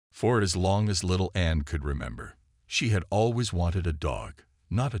For as long as little Anne could remember, she had always wanted a dog,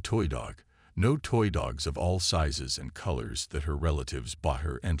 not a toy dog, no toy dogs of all sizes and colors that her relatives bought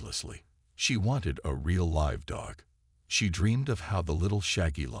her endlessly. She wanted a real live dog. She dreamed of how the little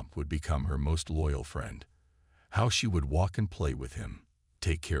shaggy lump would become her most loyal friend, how she would walk and play with him,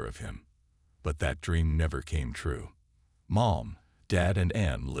 take care of him. But that dream never came true. Mom, Dad, and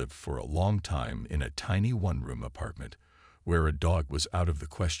Anne lived for a long time in a tiny one-room apartment where a dog was out of the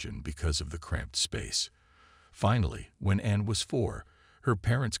question because of the cramped space. Finally, when Anne was 4, her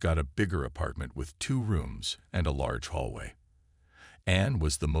parents got a bigger apartment with 2 rooms and a large hallway. Anne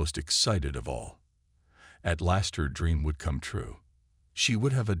was the most excited of all. At last her dream would come true. She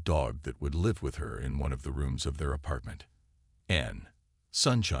would have a dog that would live with her in one of the rooms of their apartment. Anne,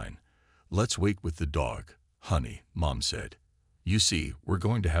 sunshine, let's wait with the dog, honey, Mom said. You see, we're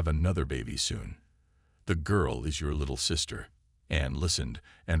going to have another baby soon. The girl is your little sister. Anne listened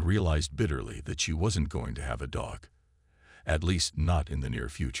and realized bitterly that she wasn't going to have a dog. At least not in the near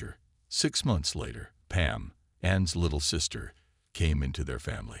future. 6 months later, Pam, Anne's little sister, came into their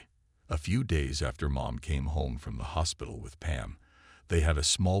family. A few days after Mom came home from the hospital with Pam, they had a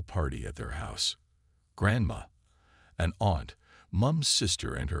small party at their house. Grandma, an aunt, Mom's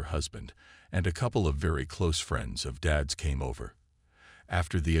sister and her husband, and a couple of very close friends of Dad's came over.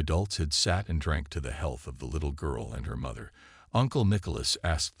 After the adults had sat and drank to the health of the little girl and her mother, Uncle Nicholas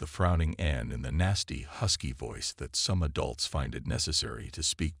asked the frowning Anne in the nasty, husky voice that some adults find it necessary to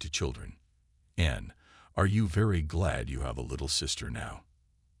speak to children. Anne, are you very glad you have a little sister now?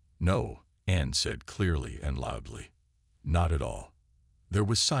 No, Anne said clearly and loudly. Not at all. There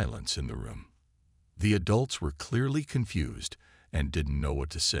was silence in the room. The adults were clearly confused and didn't know what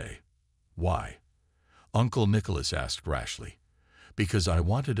to say. Why? Uncle Nicholas asked rashly. Because I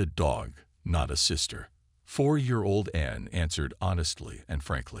wanted a dog, not a sister. 4-year-old Anne answered honestly and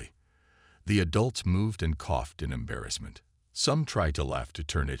frankly. The adults moved and coughed in embarrassment. Some tried to laugh to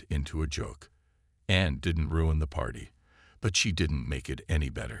turn it into a joke. Anne didn't ruin the party, but she didn't make it any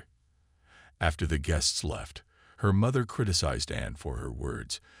better. After the guests left, her mother criticized Anne for her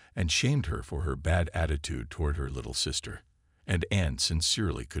words and shamed her for her bad attitude toward her little sister, and Anne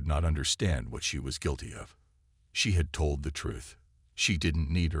sincerely could not understand what she was guilty of. She had told the truth. She didn't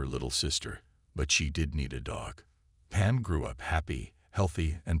need her little sister, but she did need a dog. Pam grew up happy,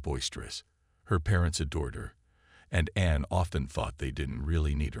 healthy, and boisterous. Her parents adored her, and Anne often thought they didn't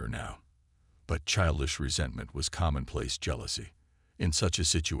really need her now. But childish resentment was commonplace jealousy. In such a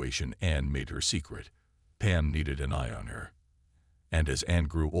situation, Anne made her secret. Pam needed an eye on her. And as Anne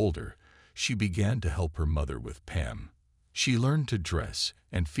grew older, she began to help her mother with Pam. She learned to dress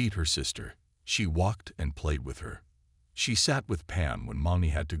and feed her sister. She walked and played with her. She sat with Pam when Mommy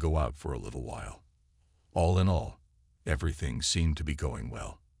had to go out for a little while. All in all, everything seemed to be going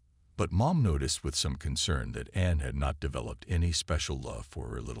well. But Mom noticed with some concern that Anne had not developed any special love for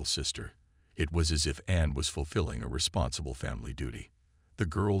her little sister. It was as if Anne was fulfilling a responsible family duty. The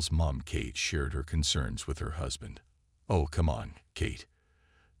girl's mom, Kate, shared her concerns with her husband. Oh, come on, Kate.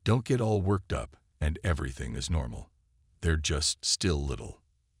 Don't get all worked up and everything is normal. They're just still little,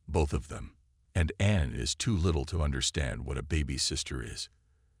 both of them. And Anne is too little to understand what a baby sister is.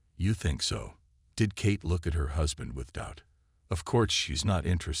 You think so? Did Kate look at her husband with doubt? Of course she's not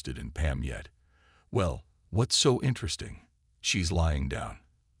interested in Pam yet. Well, what's so interesting? She's lying down.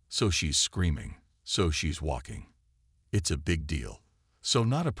 So she's screaming. So she's walking. It's a big deal. So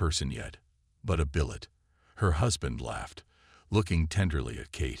not a person yet, but a billet. Her husband laughed, looking tenderly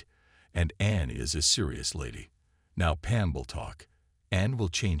at Kate. And Anne is a serious lady. Now Pam will talk. Anne will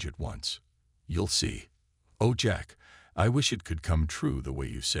change at once. You'll see. Oh, Jack, I wish it could come true the way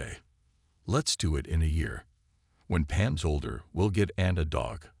you say. Let's do it in a year. When Pam's older, we'll get Anne a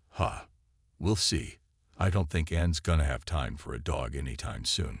dog. Ha. We'll see. I don't think Anne's gonna have time for a dog anytime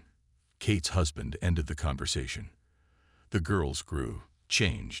soon. Kate's husband ended the conversation. The girls grew,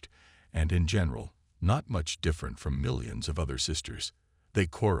 changed, and in general, not much different from millions of other sisters. They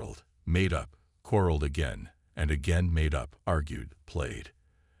quarreled, made up, quarreled again, and again made up, argued, played.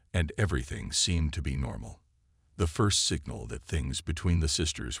 And everything seemed to be normal. The first signal that things between the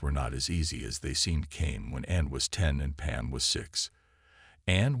sisters were not as easy as they seemed came when Anne was 10 and Pam was 6.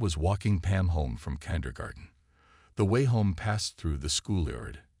 Anne was walking Pam home from kindergarten. The way home passed through the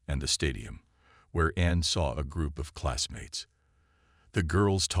schoolyard and the stadium, where Anne saw a group of classmates. The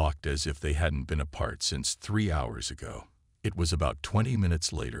girls talked as if they hadn't been apart since 3 hours ago. It was about 20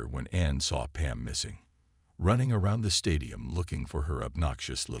 minutes later when Anne saw Pam missing, running around the stadium looking for her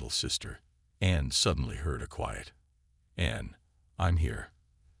obnoxious little sister. Anne suddenly heard a quiet, "Anne, I'm here."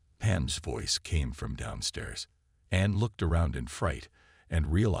 Pam's voice came from downstairs. Anne looked around in fright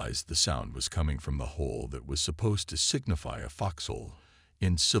and realized the sound was coming from the hole that was supposed to signify a foxhole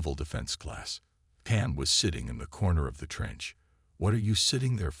in civil defense class. Pam was sitting in the corner of the trench. "What are you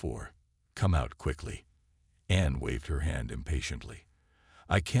sitting there for? Come out quickly." Anne waved her hand impatiently.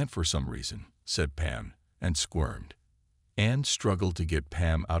 "I can't for some reason," said Pam, and squirmed. Anne struggled to get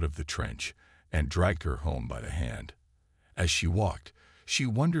Pam out of the trench and dragged her home by the hand. As she walked, she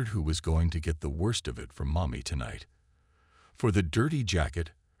wondered who was going to get the worst of it from Mommy tonight. For the dirty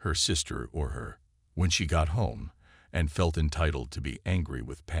jacket, her sister or her. When she got home and felt entitled to be angry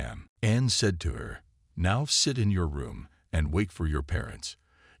with Pam, Anne said to her, "Now sit in your room and wait for your parents.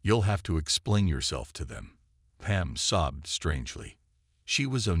 You'll have to explain yourself to them." Pam sobbed strangely. She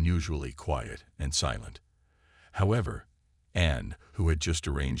was unusually quiet and silent. However, Anne, who had just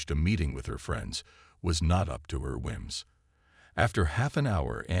arranged a meeting with her friends, was not up to her whims. After half an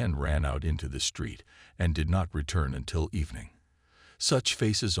hour, Anne ran out into the street and did not return until evening. Such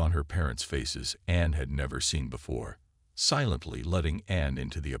faces on her parents' faces Anne had never seen before. Silently letting Anne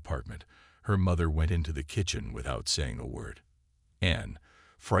into the apartment, her mother went into the kitchen without saying a word. Anne,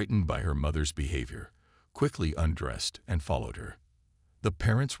 frightened by her mother's behavior, quickly undressed and followed her. The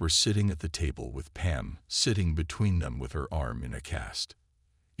parents were sitting at the table with Pam sitting between them with her arm in a cast.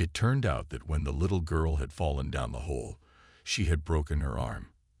 It turned out that when the little girl had fallen down the hole, she had broken her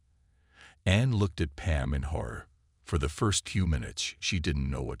arm. Anne looked at Pam in horror. For the first few minutes, she didn't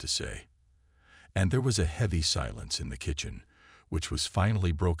know what to say. And there was a heavy silence in the kitchen, which was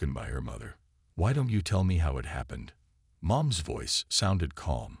finally broken by her mother. "Why don't you tell me how it happened?" Mom's voice sounded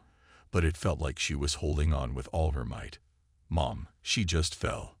calm, but it felt like she was holding on with all her might. "Mom, she just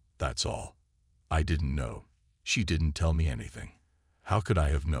fell, that's all. I didn't know. She didn't tell me anything." "How could I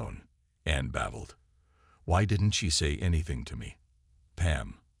have known?" Anne babbled. "Why didn't she say anything to me?"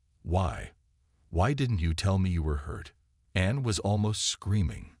 "Pam, why? Why didn't you tell me you were hurt?" Anne was almost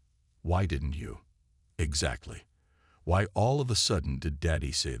screaming. "Why didn't you?" "Exactly. Why all of a sudden did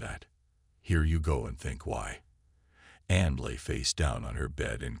Daddy say that?" "Here you go and think why." Anne lay face down on her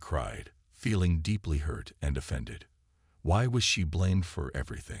bed and cried, feeling deeply hurt and offended. Why was she blamed for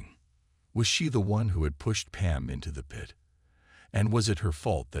everything? Was she the one who had pushed Pam into the pit? And was it her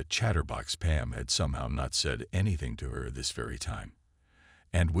fault that Chatterbox Pam had somehow not said anything to her this very time?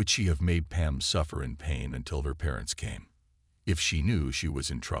 And would she have made Pam suffer in pain until her parents came, if she knew she was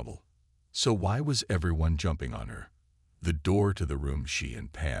in trouble? So why was everyone jumping on her? The door to the room she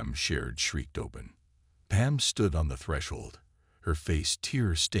and Pam shared shrieked open. Pam stood on the threshold, her face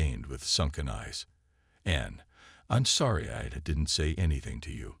tear-stained with sunken eyes. "Anne, I'm sorry I didn't say anything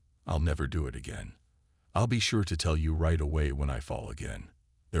to you. I'll never do it again. I'll be sure to tell you right away when I fall again.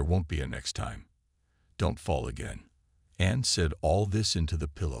 There won't be a next time. Don't fall again." Anne said all this into the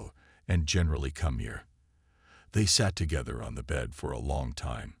pillow and generally come here. They sat together on the bed for a long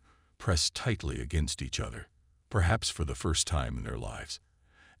time, pressed tightly against each other, perhaps for the first time in their lives.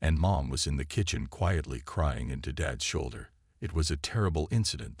 And Mom was in the kitchen quietly crying into Dad's shoulder. It was a terrible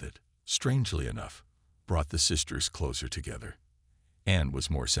incident that, strangely enough, brought the sisters closer together. Anne was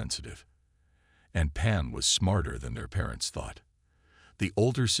more sensitive, and Pam was smarter than their parents thought. The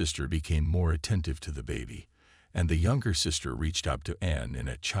older sister became more attentive to the baby, and the younger sister reached out to Anne in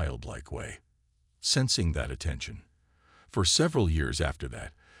a childlike way. Sensing that attention, for several years after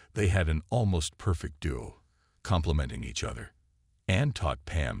that, they had an almost perfect duo, complementing each other. Anne taught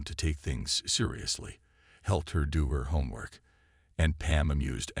Pam to take things seriously, helped her do her homework, and Pam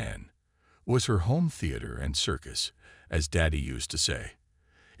amused Anne. Was her home theater and circus, as Daddy used to say.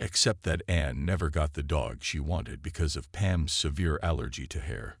 Except that Anne never got the dog she wanted because of Pam's severe allergy to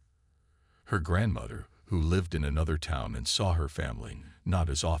hair. Her grandmother, who lived in another town and saw her family not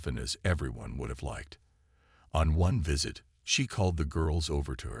as often as everyone would have liked. On one visit, she called the girls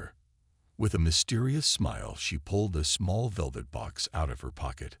over to her. With a mysterious smile, she pulled a small velvet box out of her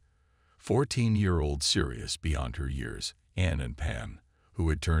pocket. 14-year-old serious beyond her years, Anne and Pam, who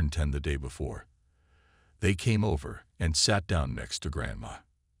had turned 10 the day before. They came over and sat down next to Grandma.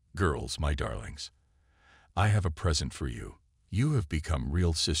 "Girls, my darlings, I have a present for you. You have become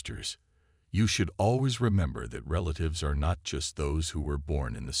real sisters. You should always remember that relatives are not just those who were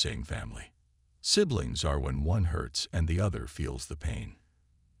born in the same family. Siblings are when one hurts and the other feels the pain.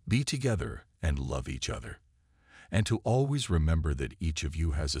 Be together and love each other. And to always remember that each of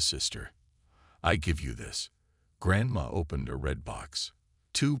you has a sister. I give you this." Grandma opened a red box.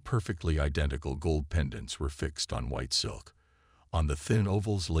 2 perfectly identical gold pendants were fixed on white silk. On the thin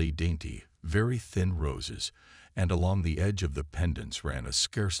ovals lay dainty, very thin roses, and along the edge of the pendants ran a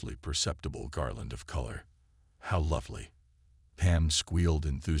scarcely perceptible garland of color. "How lovely!" Pam squealed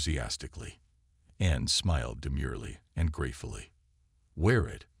enthusiastically. Anne smiled demurely and gratefully. Wear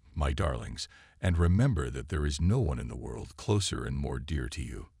it, my darlings, and remember that there is no one in the world closer and more dear to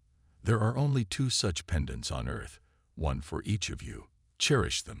you. There are only 2 such pendants on earth, one for each of you.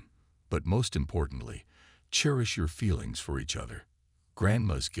 Cherish them, but most importantly, cherish your feelings for each other.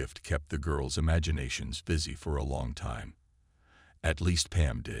 Grandma's gift kept the girls' imaginations busy for a long time. At least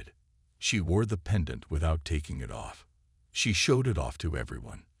Pam did. She wore the pendant without taking it off. She showed it off to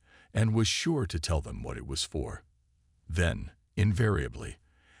everyone, and was sure to tell them what it was for. Then, invariably,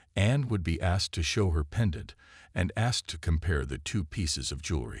 Anne would be asked to show her pendant and asked to compare the 2 pieces of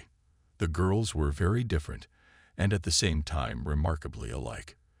jewelry. The girls were very different, and at the same time remarkably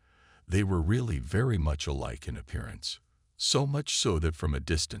alike. They were really very much alike in appearance, so much so that from a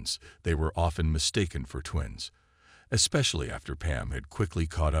distance they were often mistaken for twins, especially after Pam had quickly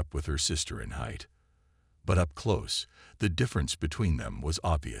caught up with her sister in height. But up close, the difference between them was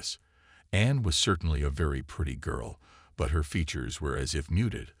obvious. Anne was certainly a very pretty girl, but her features were as if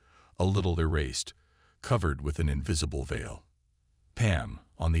muted, a little erased, covered with an invisible veil. Pam,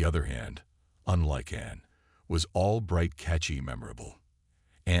 on the other hand, unlike Anne, was all bright, catchy, memorable.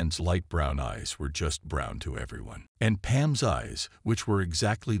 Anne's light brown eyes were just brown to everyone, and Pam's eyes, which were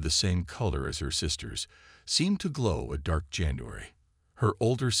exactly the same color as her sister's, seemed to glow a dark January. Her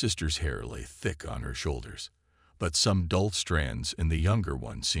older sister's hair lay thick on her shoulders, but some dull strands in the younger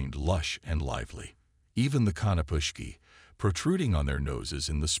one seemed lush and lively. Even the kanapushki, protruding on their noses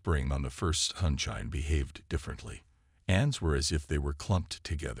in the spring on the first sunshine, behaved differently. Anne's were as if they were clumped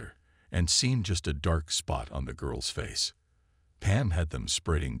together, and seemed just a dark spot on the girl's face. Pam had them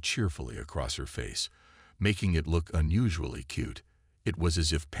spreading cheerfully across her face, making it look unusually cute. It was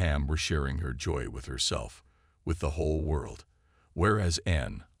as if Pam were sharing her joy with herself, with the whole world, whereas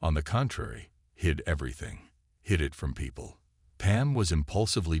Anne, on the contrary, hid everything, hid it from people. Pam was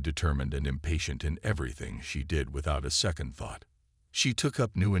impulsively determined and impatient in everything she did without a second thought. She took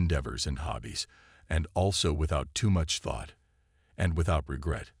up new endeavors and hobbies, and also without too much thought, and without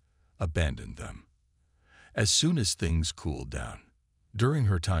regret, abandoned them. As soon as things cooled down, during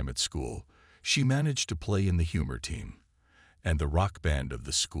her time at school, she managed to play in the humor team, and the rock band of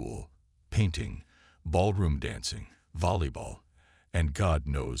the school, painting, ballroom dancing, volleyball, and God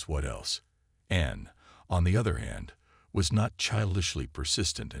knows what else. Anne, on the other hand, was not childishly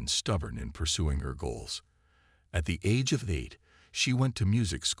persistent and stubborn in pursuing her goals. At the age of 8, she went to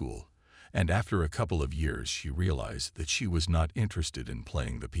music school, and after a couple of years she realized that she was not interested in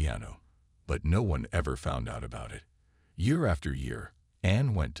playing the piano. But no one ever found out about it. Year after year,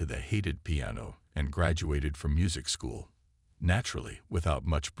 Anne went to the hated piano and graduated from music school, naturally without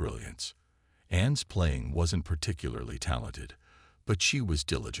much brilliance. Anne's playing wasn't particularly talented, but she was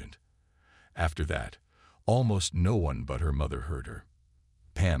diligent. After that, almost no one but her mother heard her.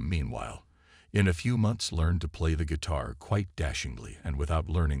 Pam, meanwhile, in a few months learned to play the guitar quite dashingly, and without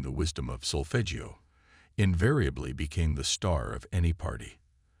learning the wisdom of solfeggio, invariably became the star of any party.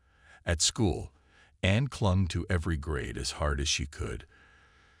 At school, Anne clung to every grade as hard as she could,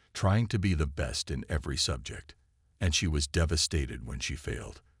 trying to be the best in every subject, and she was devastated when she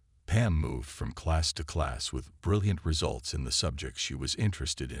failed. Pam moved from class to class with brilliant results in the subjects she was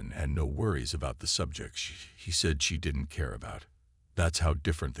interested in and no worries about the subjects she said she didn't care about. That's how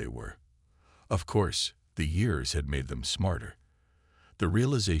different they were. Of course, the years had made them smarter. The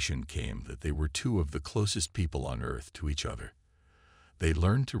realization came that they were 2 of the closest people on earth to each other. They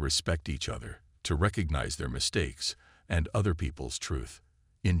learned to respect each other, to recognize their mistakes and other people's truth.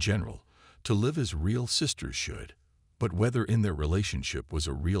 In general, to live as real sisters should. But whether in their relationship was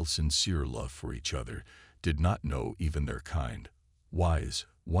a real sincere love for each other did not know even their kind, wise,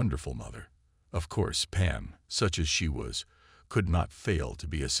 wonderful mother. Of course, Pam, such as she was, could not fail to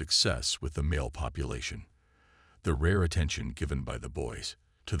be a success with the male population. The rare attention given by the boys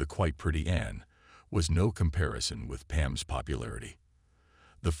to the quite pretty Anne was no comparison with Pam's popularity.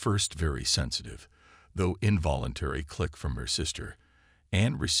 The first very sensitive, though involuntary click from her sister,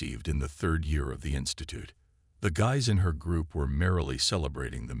 Anne received in the 3rd year of the institute. The guys in her group were merrily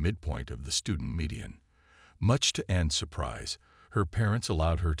celebrating the midpoint of the student median. Much to Anne's surprise, her parents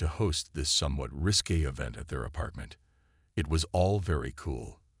allowed her to host this somewhat risque event at their apartment. It was all very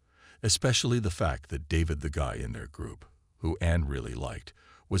cool, especially the fact that David, the guy in their group, who Anne really liked,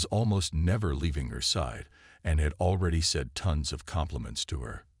 was almost never leaving her side and had already said tons of compliments to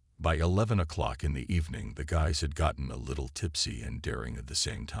her. By 11 o'clock in the evening, the guys had gotten a little tipsy and daring at the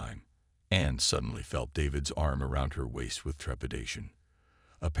same time. Anne suddenly felt David's arm around her waist with trepidation.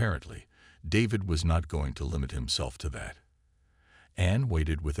 Apparently, David was not going to limit himself to that. Anne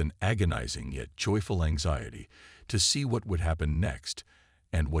waited with an agonizing yet joyful anxiety to see what would happen next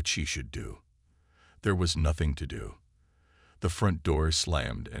and what she should do. There was nothing to do. The front door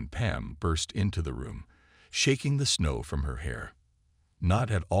slammed and Pam burst into the room, shaking the snow from her hair.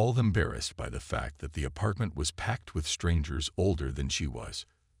 Not at all embarrassed by the fact that the apartment was packed with strangers older than she was.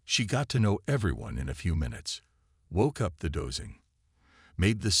 She got to know everyone in a few minutes, woke up the dozing,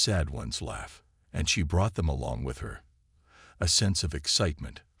 made the sad ones laugh, and she brought them along with her. A sense of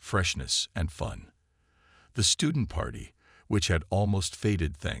excitement, freshness, and fun. The student party, which had almost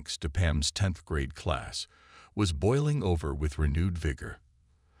faded thanks to Pam's 10th grade class, was boiling over with renewed vigor.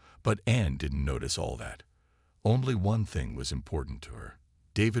 But Anne didn't notice all that. Only one thing was important to her.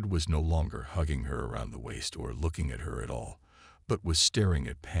 David was no longer hugging her around the waist or looking at her at all, but was staring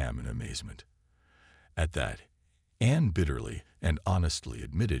at Pam in amazement. At that, Anne bitterly and honestly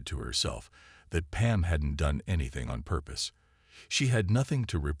admitted to herself that Pam hadn't done anything on purpose. She had nothing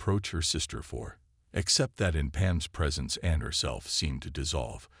to reproach her sister for, except that in Pam's presence Anne herself seemed to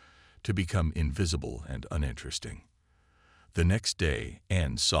dissolve, to become invisible and uninteresting. The next day,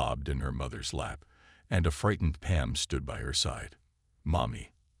 Anne sobbed in her mother's lap, and a frightened Pam stood by her side.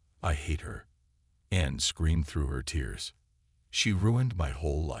 "Mommy, I hate her," Anne screamed through her tears. "She ruined my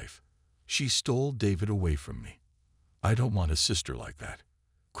whole life. She stole David away from me. I don't want a sister like that."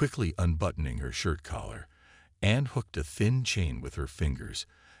 Quickly unbuttoning her shirt collar, Anne hooked a thin chain with her fingers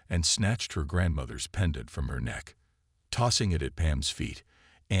and snatched her grandmother's pendant from her neck. Tossing it at Pam's feet,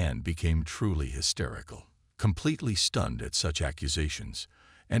 Anne became truly hysterical, completely stunned at such accusations,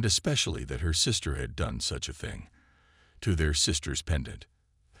 and especially that her sister had done such a thing to their sister's pendant.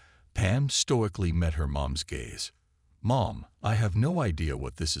 Pam stoically met her mom's gaze. "Mom, I have no idea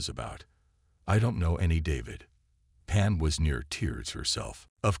what this is about. I don't know any David." Pam was near tears herself.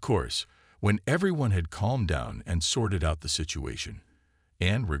 Of course, when everyone had calmed down and sorted out the situation,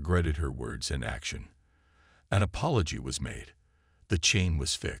 Anne regretted her words and action. An apology was made. The chain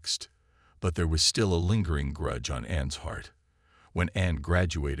was fixed, but there was still a lingering grudge on Anne's heart. When Anne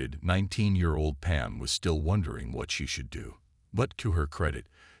graduated, 19-year-old Pam was still wondering what she should do. But to her credit,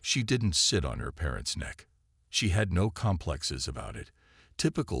 she didn't sit on her parents' neck. She had no complexes about it,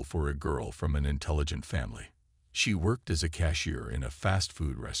 typical for a girl from an intelligent family. She worked as a cashier in a fast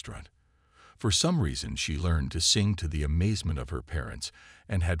food restaurant. For some reason, she learned to sing to the amazement of her parents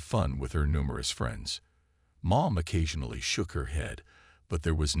and had fun with her numerous friends. Mom occasionally shook her head, but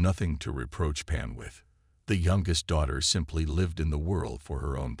there was nothing to reproach Pam with. The youngest daughter simply lived in the world for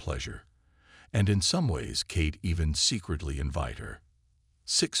her own pleasure. And in some ways, Kate even secretly envied her.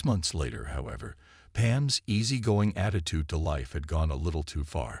 6 months later, however, Pam's easygoing attitude to life had gone a little too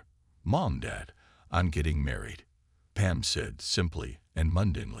far. "Mom, Dad, I'm getting married," Pam said simply and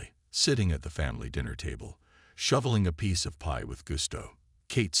mundanely, sitting at the family dinner table, shoveling a piece of pie with gusto.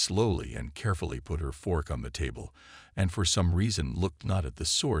 Kate slowly and carefully put her fork on the table, and for some reason looked not at the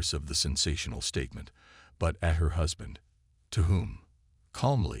source of the sensational statement, but at her husband. "To whom?"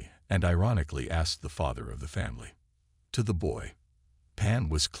 calmly and ironically asked the father of the family. "To the boy." Pam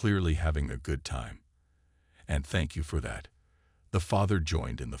was clearly having a good time. "And thank you for that." The father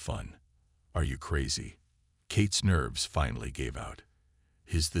joined in the fun. "Are you crazy?" Kate's nerves finally gave out.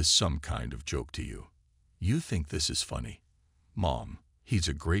 "Is this some kind of joke to you? You think this is funny?" "Mom, he's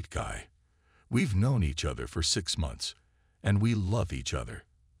a great guy. We've known each other for 6 months, and we love each other."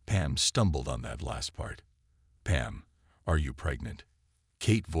 Pam stumbled on that last part. "Pam, are you pregnant?"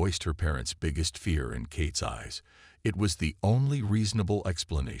 Kate voiced her parents' biggest fear in Kate's eyes. It was the only reasonable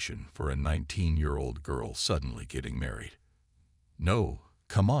explanation for a 19-year-old girl suddenly getting married. "No,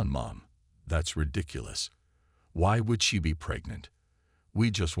 come on, Mom. That's ridiculous. Why would she be pregnant?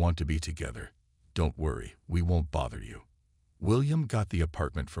 We just want to be together. Don't worry, we won't bother you." William got the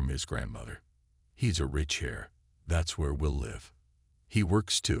apartment from his grandmother. "He's a rich heir. That's where we'll live. He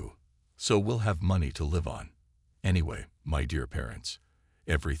works too, so we'll have money to live on. Anyway, my dear parents,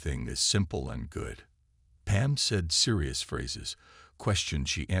 everything is simple and good." Pam said serious phrases, questions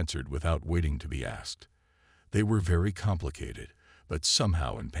she answered without waiting to be asked. They were very complicated, but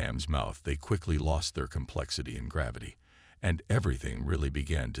somehow in Pam's mouth they quickly lost their complexity and gravity, and everything really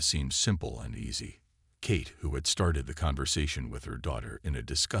began to seem simple and easy. Kate, who had started the conversation with her daughter in a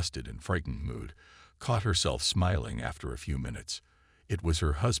disgusted and frightened mood, caught herself smiling after a few minutes. It was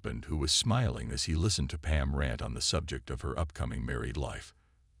her husband who was smiling as he listened to Pam rant on the subject of her upcoming married life.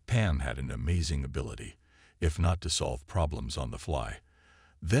 Pam had an amazing ability, if not to solve problems on the fly,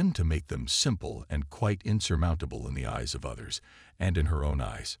 then to make them simple and quite insurmountable in the eyes of others and in her own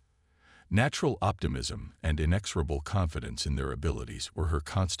eyes. Natural optimism and inexorable confidence in their abilities were her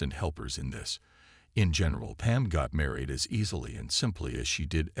constant helpers in this. In general, Pam got married as easily and simply as she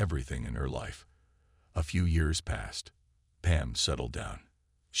did everything in her life. A few years passed. Pam settled down.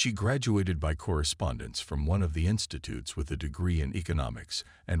 She graduated by correspondence from one of the institutes with a degree in economics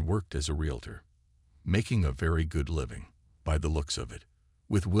and worked as a realtor, making a very good living, by the looks of it.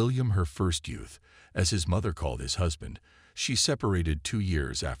 With William, her first youth, as his mother called his husband, she separated 2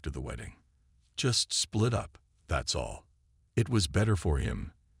 years after the wedding. Just split up, that's all. It was better for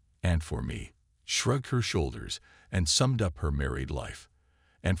him, and for me. Shrugged her shoulders and summed up her married life.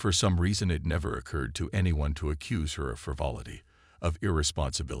 And for some reason it never occurred to anyone to accuse her of frivolity, of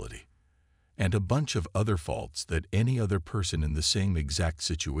irresponsibility, and a bunch of other faults that any other person in the same exact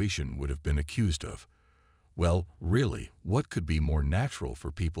situation would have been accused of. Well, really, what could be more natural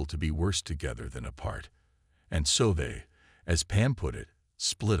for people to be worse together than apart? And so they, as Pam put it,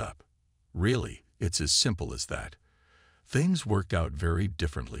 split up. Really, it's as simple as that. Things worked out very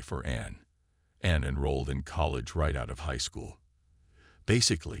differently for Anne. Anne enrolled in college right out of high school.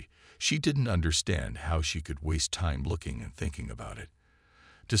 Basically, she didn't understand how she could waste time looking and thinking about it.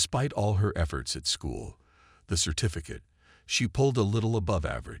 Despite all her efforts at school, the certificate, she pulled a little above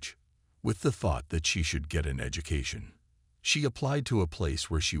average, with the thought that she should get an education. She applied to a place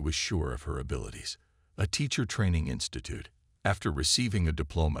where she was sure of her abilities, a teacher training institute. After receiving a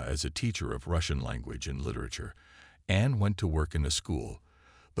diploma as a teacher of Russian language and literature, Anne went to work in a school,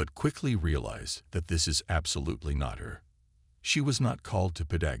 but quickly realized that this is absolutely not her. She was not called to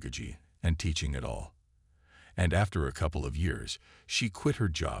pedagogy and teaching at all. And after a couple of years, she quit her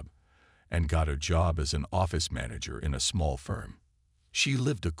job and got a job as an office manager in a small firm. She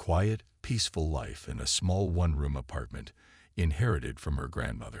lived a quiet, peaceful life in a small one-room apartment inherited from her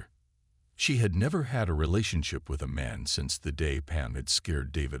grandmother. She had never had a relationship with a man since the day Pam had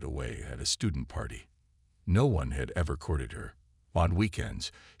scared David away at a student party. No one had ever courted her. On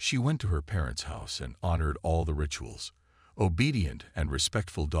weekends, she went to her parents' house and honored all the rituals. Obedient and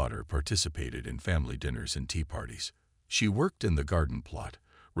respectful daughter participated in family dinners and tea parties. She worked in the garden plot,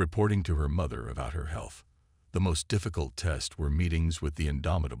 reporting to her mother about her health. The most difficult test were meetings with the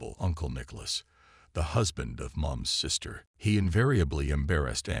indomitable Uncle Nicholas, the husband of Mom's sister. He invariably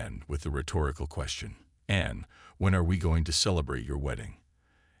embarrassed Anne with the rhetorical question, "Anne, when are we going to celebrate your wedding?"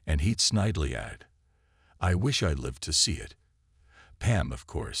 And he'd snidely add, "I wish I lived to see it." Pam, of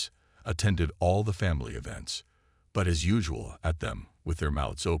course, attended all the family events, but as usual at them with their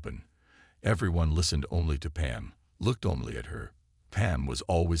mouths open. Everyone listened only to Pam, looked only at her. Pam was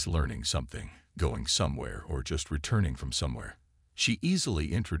always learning something, going somewhere, or just returning from somewhere. She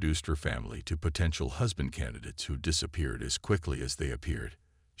easily introduced her family to potential husband candidates who disappeared as quickly as they appeared.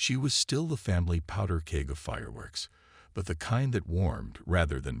 She was still the family powder keg of fireworks, but the kind that warmed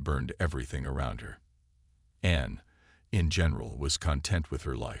rather than burned everything around her. Anne, in general, was content with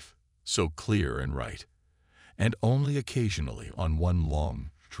her life, so clear and right. And only occasionally, on one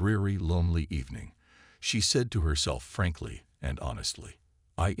long, dreary, lonely evening, she said to herself frankly and honestly,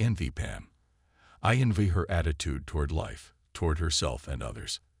 "I envy Pam. I envy her attitude toward life, toward herself and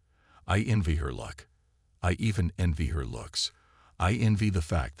others. I envy her luck. I even envy her looks. I envy the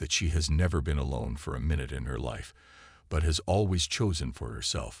fact that she has never been alone for a minute in her life, but has always chosen for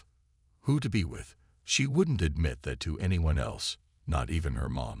herself who to be with. She wouldn't admit that to anyone else, not even her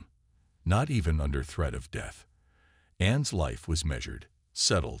mom. Not even under threat of death. Anne's life was measured,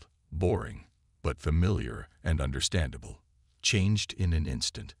 settled, boring, but familiar and understandable, changed in an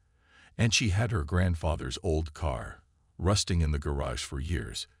instant. And she had her grandfather's old car, rusting in the garage for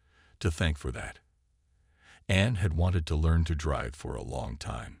years, to thank for that. Anne had wanted to learn to drive for a long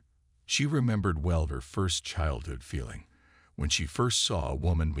time. She remembered well her first childhood feeling, when she first saw a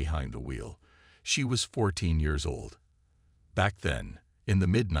woman behind the wheel. She was 14 years old. Back then, in the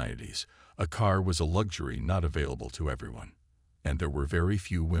mid-90s, a car was a luxury not available to everyone, and there were very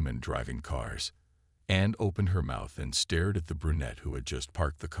few women driving cars. Anne opened her mouth and stared at the brunette who had just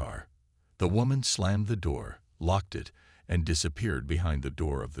parked the car. The woman slammed the door, locked it, and disappeared behind the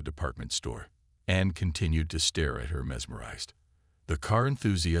door of the department store. Anne continued to stare at her mesmerized. The car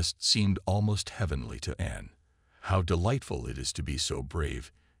enthusiast seemed almost heavenly to Anne. How delightful it is to be so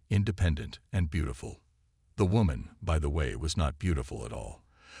brave, independent, and beautiful. The woman, by the way, was not beautiful at all,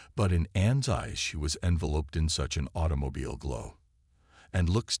 but in Anne's eyes she was enveloped in such an automobile glow. And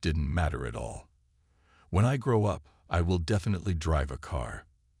looks didn't matter at all. When I grow up, I will definitely drive a car.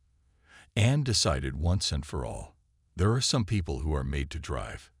 Anne decided once and for all, there are some people who are made to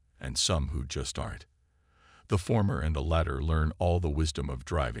drive, and some who just aren't. The former and the latter learn all the wisdom of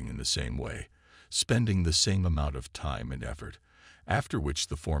driving in the same way, spending the same amount of time and effort, after which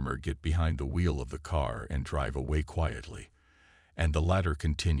the former get behind the wheel of the car and drive away quietly, and the latter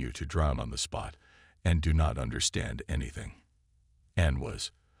continue to drown on the spot and do not understand anything. Anne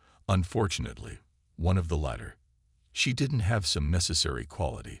was, unfortunately, one of the latter. She didn't have some necessary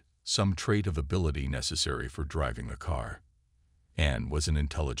quality, some trait of ability necessary for driving a car. Anne was an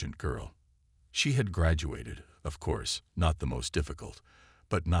intelligent girl. She had graduated, of course, not the most difficult,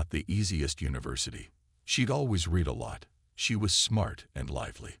 but not the easiest university. She'd always read a lot. She was smart and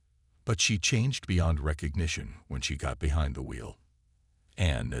lively. But she changed beyond recognition when she got behind the wheel.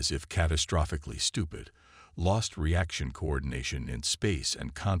 Anne, as if catastrophically stupid, lost reaction coordination in space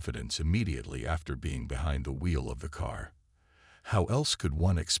and confidence immediately after being behind the wheel of the car. How else could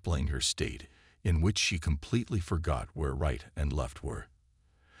one explain her state in which she completely forgot where right and left were?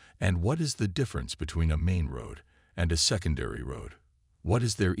 And what is the difference between a main road and a secondary road? What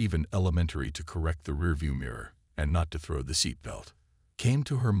is there even elementary to correct the rearview mirror and not to throw the seatbelt? Came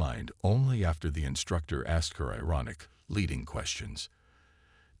to her mind only after the instructor asked her ironic, leading questions.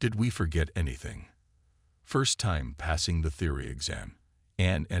 Did we forget anything? First time passing the theory exam,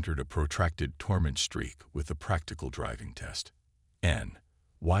 Anne entered a protracted torment streak with the practical driving test. Anne,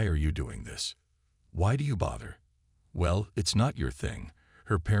 why are you doing this? Why do you bother? Well, it's not your thing,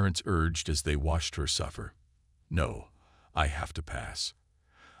 her parents urged as they watched her suffer. No, I have to pass.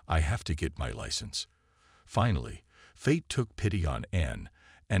 I have to get my license. Finally, fate took pity on Anne,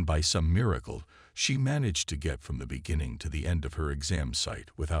 and by some miracle, she managed to get from the beginning to the end of her exam site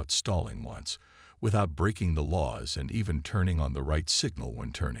without stalling once, without breaking the laws and even turning on the right signal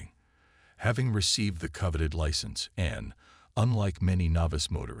when turning. Having received the coveted license, Anne, unlike many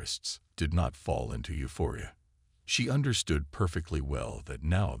novice motorists, did not fall into euphoria. She understood perfectly well that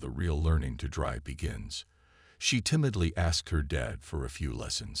now the real learning to drive begins. She timidly asked her dad for a few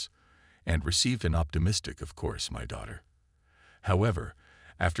lessons, and received an optimistic, "Of course, my daughter." However,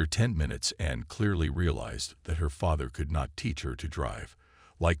 after 10 minutes, Anne clearly realized that her father could not teach her to drive,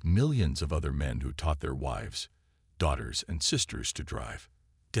 like millions of other men who taught their wives, daughters, and sisters to drive.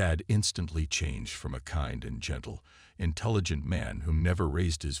 Dad instantly changed from a kind and gentle, intelligent man who never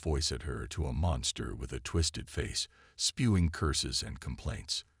raised his voice at her to a monster with a twisted face, spewing curses and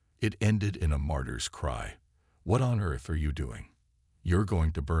complaints. It ended in a martyr's cry. "What on earth are you doing? You're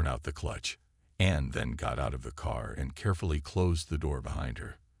going to burn out the clutch." Anne then got out of the car and carefully closed the door behind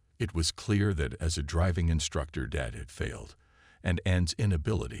her. It was clear that as a driving instructor, Dad had failed, and Anne's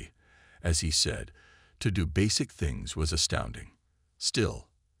inability, as he said, to do basic things was astounding. Still,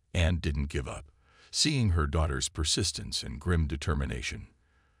 Anne didn't give up, seeing her daughter's persistence and grim determination.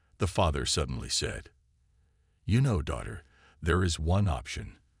 The father suddenly said, "You know, daughter, there is one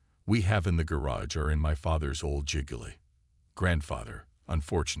option. We have in the garage or in my father's old jiggly." Grandfather,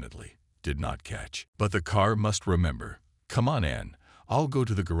 unfortunately, did not catch. "But the car must remember. Come on, Anne. I'll go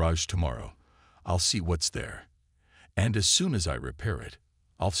to the garage tomorrow. I'll see what's there. And as soon as I repair it,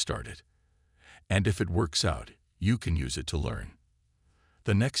 I'll start it. And if it works out, you can use it to learn."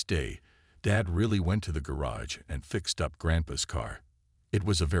 The next day, Dad really went to the garage and fixed up Grandpa's car. It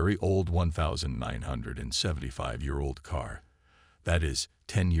was a very old 1975-year-old car. That is,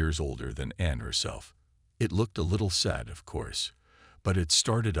 10 years older than Anne herself. It looked a little sad, of course, but it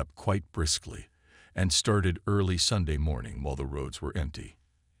started up quite briskly, and started early Sunday morning while the roads were empty.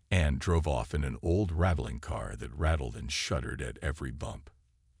 Anne drove off in an old rattling car that rattled and shuddered at every bump.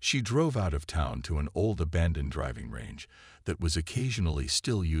 She drove out of town to an old abandoned driving range that was occasionally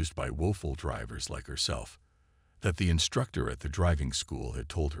still used by woeful drivers like herself, that the instructor at the driving school had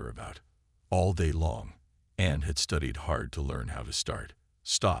told her about. All day long, Anne had studied hard to learn how to start,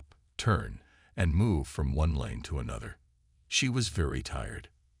 stop, turn, and move from one lane to another. She was very tired,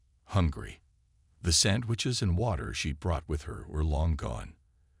 hungry. The sandwiches and water she'd brought with her were long gone,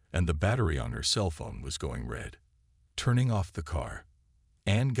 and the battery on her cell phone was going red. Turning off the car,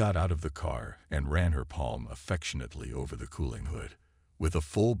 Anne got out of the car and ran her palm affectionately over the cooling hood. With a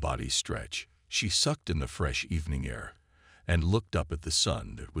full-body stretch, she sucked in the fresh evening air and looked up at the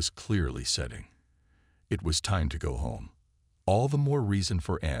sun that was clearly setting. It was time to go home. All the more reason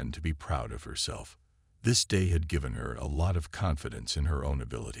for Anne to be proud of herself. This day had given her a lot of confidence in her own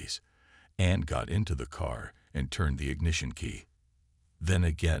abilities. Anne got into the car and turned the ignition key. Then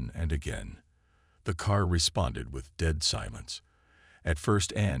again and again, the car responded with dead silence. At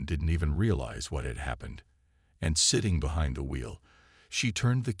first, Anne didn't even realize what had happened, and sitting behind the wheel, she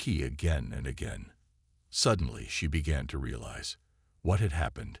turned the key again and again. Suddenly, she began to realize what had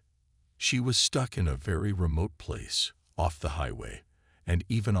happened. She was stuck in a very remote place, off the highway, and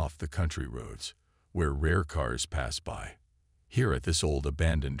even off the country roads, where rare cars pass by. Here at this old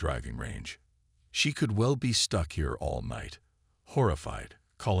abandoned driving range. She could well be stuck here all night. Horrified,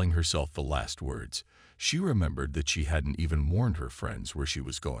 calling herself the last words, she remembered that she hadn't even warned her friends where she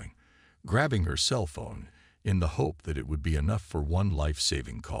was going, grabbing her cell phone in the hope that it would be enough for one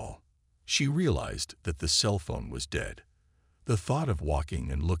life-saving call. She realized that the cell phone was dead. The thought of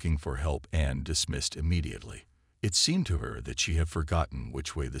walking and looking for help Anne dismissed immediately. It seemed to her that she had forgotten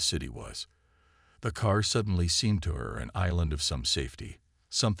which way the city was. The car suddenly seemed to her an island of some safety,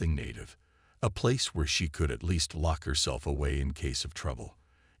 something native, a place where she could at least lock herself away in case of trouble.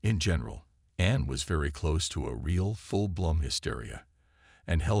 In general, Anne was very close to a real, full-blown hysteria,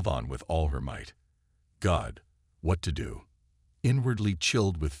 and held on with all her might. God, what to do? Inwardly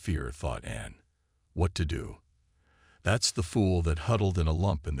chilled with fear, thought Anne. What to do? That's the fool that huddled in a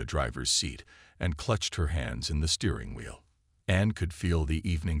lump in the driver's seat and clutched her hands in the steering wheel. Anne could feel the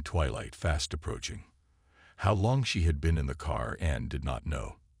evening twilight fast approaching. How long she had been in the car, Anne did not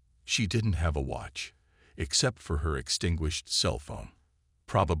know. She didn't have a watch, except for her extinguished cell phone.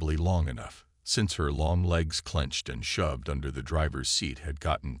 Probably long enough, since her long legs clenched and shoved under the driver's seat had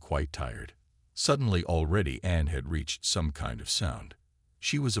gotten quite tired. Suddenly already Anne had reached some kind of sound.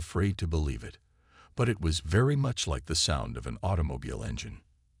 She was afraid to believe it, but it was very much like the sound of an automobile engine.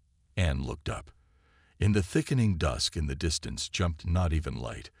 Anne looked up. In the thickening dusk in the distance jumped not even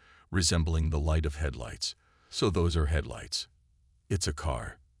light, resembling the light of headlights. So those are headlights. It's a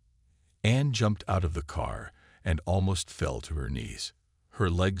car. Anne jumped out of the car and almost fell to her knees. Her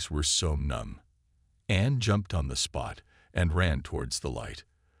legs were so numb. Anne jumped on the spot and ran towards the light.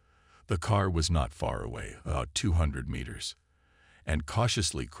 The car was not far away, about 200 meters, and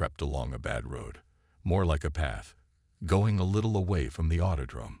cautiously crept along a bad road, more like a path, going a little away from the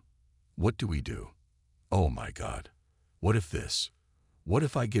autodrome. What do we do? Oh my God. What if this? What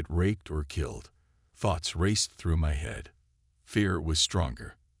if I get raped or killed? Thoughts raced through my head. Fear was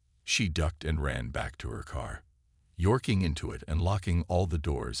stronger. She ducked and ran back to her car. Yorking into it and locking all the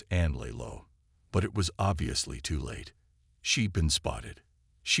doors, Anne lay low. But it was obviously too late. She'd been spotted.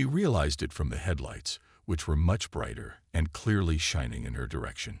 She realized it from the headlights, which were much brighter and clearly shining in her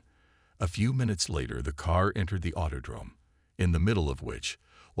direction. A few minutes later, the car entered the autodrome, in the middle of which,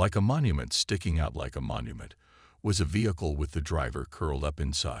 like a monument sticking out like a monument, was a vehicle with the driver curled up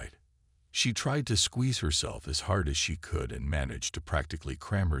inside. She tried to squeeze herself as hard as she could and managed to practically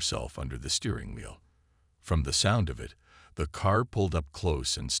cram herself under the steering wheel. From the sound of it, the car pulled up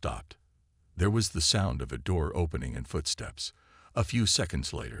close and stopped. There was the sound of a door opening and footsteps. A few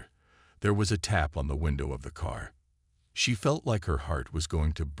seconds later, there was a tap on the window of the car. She felt like her heart was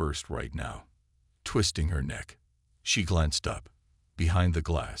going to burst right now. Twisting her neck, she glanced up. Behind the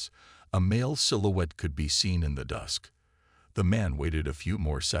glass, a male silhouette could be seen in the dusk. The man waited a few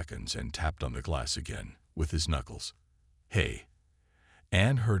more seconds and tapped on the glass again, with his knuckles. Hey.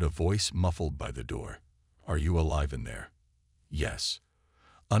 Anne heard a voice muffled by the door. Are you alive in there? Yes.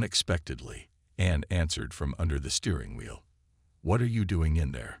 Unexpectedly, Anne answered from under the steering wheel. What are you doing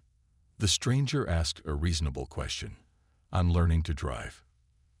in there? The stranger asked a reasonable question. I'm learning to drive.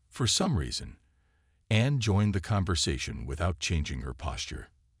 For some reason, Anne joined the conversation without changing her posture.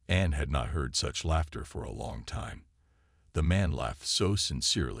 Anne had not heard such laughter for a long time. The man laughed so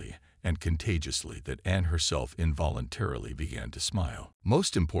sincerely and contagiously that Anne herself involuntarily began to smile.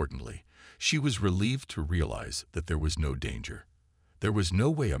 Most importantly, she was relieved to realize that there was no danger. There was no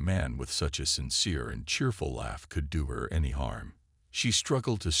way a man with such a sincere and cheerful laugh could do her any harm. She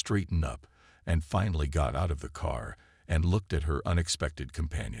struggled to straighten up and finally got out of the car and looked at her unexpected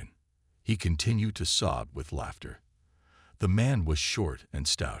companion. He continued to sob with laughter. The man was short and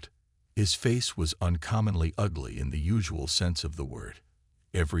stout. His face was uncommonly ugly in the usual sense of the word.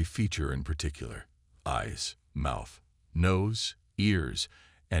 Every feature in particular, eyes, mouth, nose, ears,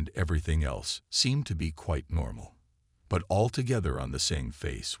 and everything else seemed to be quite normal. But altogether on the same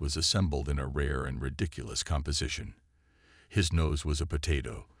face was assembled in a rare and ridiculous composition. His nose was a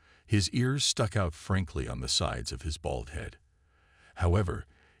potato. His ears stuck out frankly on the sides of his bald head. However,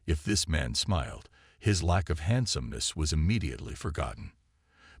 if this man smiled, his lack of handsomeness was immediately forgotten,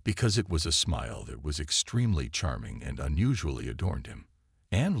 because it was a smile that was extremely charming and unusually adorned him.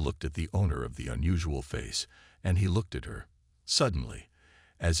 Anne looked at the owner of the unusual face, and he looked at her. Suddenly,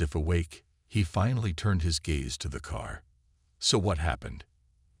 as if awake, he finally turned his gaze to the car. So what happened?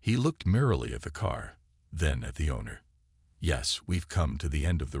 He looked merrily at the car, then at the owner. Yes, we've come to the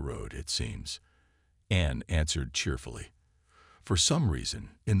end of the road, it seems, Anne answered cheerfully. For some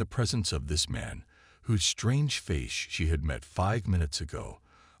reason, in the presence of this man, whose strange face she had met 5 minutes ago,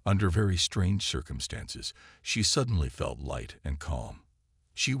 under very strange circumstances, she suddenly felt light and calm.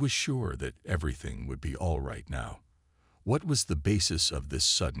 She was sure that everything would be all right now. What was the basis of this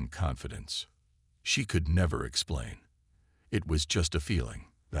sudden confidence? She could never explain. It was just a feeling,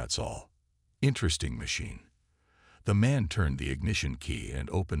 that's all. Interesting machine. The man turned the ignition key and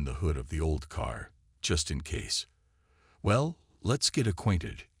opened the hood of the old car, just in case. Well, let's get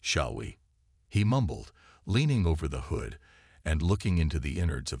acquainted, shall we? He mumbled, leaning over the hood and looking into the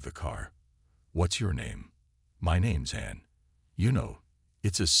innards of the car. "What's your name?" "My name's Anne." "You know,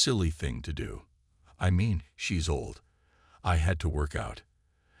 it's a silly thing to do. I mean, she's old. I had to work out.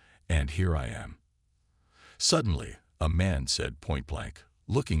 And here I am." Suddenly, a man said point-blank,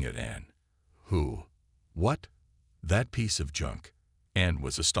 looking at Anne. "Who? What? That piece of junk?" Anne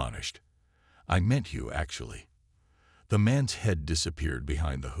was astonished. "I meant you, actually." The man's head disappeared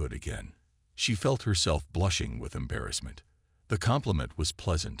behind the hood again. She felt herself blushing with embarrassment. The compliment was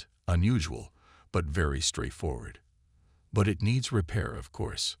pleasant, unusual, but very straightforward. "But it needs repair, of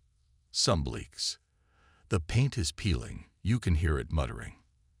course. Some leaks. The paint is peeling, you can hear it muttering."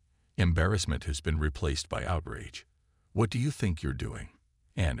 Embarrassment has been replaced by outrage. "What do you think you're doing?"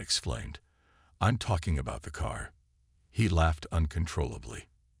 Anne exclaimed. "I'm talking about the car." He laughed uncontrollably.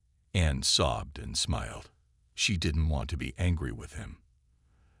 Anne sobbed and smiled. She didn't want to be angry with him.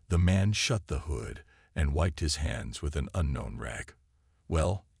 The man shut the hood and wiped his hands with an unknown rag.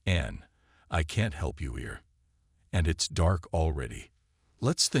 "Well, Anne, I can't help you here. And it's dark already.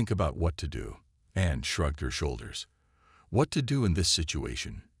 Let's think about what to do." Anne shrugged her shoulders. What to do in this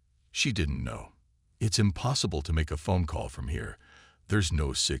situation? She didn't know. "It's impossible to make a phone call from here. There's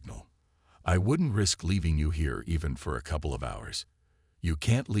no signal. I wouldn't risk leaving you here even for a couple of hours. You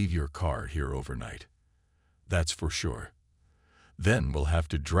can't leave your car here overnight. That's for sure. Then we'll have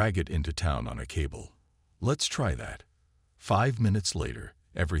to drag it into town on a cable. Let's try that." 5 minutes later,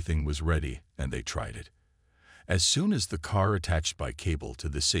 everything was ready and they tried it. As soon as the car attached by cable to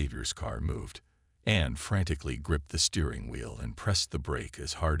the Savior's car moved, Anne frantically gripped the steering wheel and pressed the brake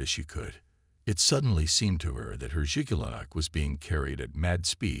as hard as she could. It suddenly seemed to her that her gigolak was being carried at mad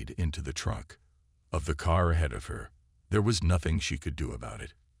speed into the trunk of the car ahead of her. There was nothing she could do about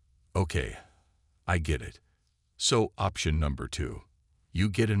it. "Okay, I get it. So option number 2. You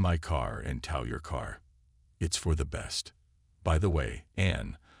get in my car and tow your car. It's for the best. By the way,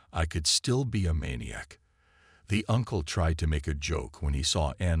 Anne, I could still be a maniac." The uncle tried to make a joke when he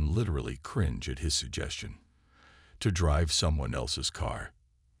saw Anne literally cringe at his suggestion. To drive someone else's car.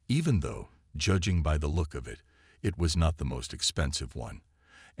 Even though, judging by the look of it, it was not the most expensive one.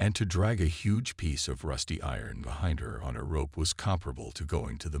 And to drag a huge piece of rusty iron behind her on a rope was comparable to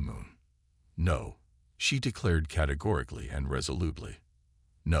going to the moon. "No," she declared categorically and resolutely.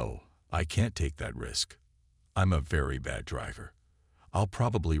 "No, I can't take that risk. I'm a very bad driver. I'll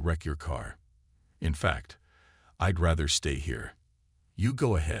probably wreck your car. In fact, I'd rather stay here. You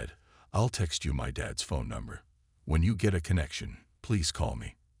go ahead. I'll text you my dad's phone number. When you get a connection, please call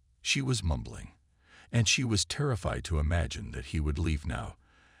me." She was mumbling, and she was terrified to imagine that he would leave now,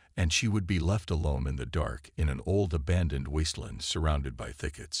 and she would be left alone in the dark in an old abandoned wasteland surrounded by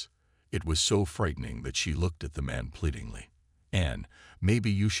thickets. It was so frightening that she looked at the man pleadingly. "Anne, maybe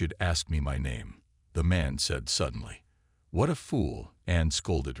you should ask me my name," the man said suddenly. "What a fool," Anne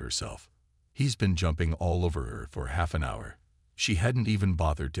scolded herself. He's been jumping all over her for half an hour. She hadn't even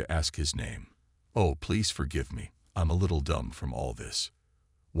bothered to ask his name. "Oh, please forgive me. I'm a little dumb from all this.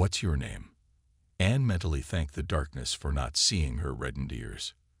 What's your name?" Anne mentally thanked the darkness for not seeing her reddened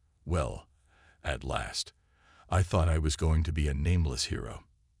ears. "Well, at last. I thought I was going to be a nameless hero.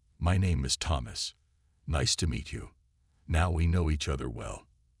 My name is Thomas. Nice to meet you. Now we know each other well.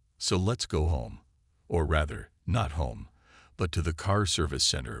 So let's go home. Or rather, not home, but to the car service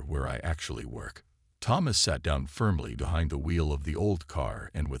center where I actually work." Thomas sat down firmly behind the wheel of the old car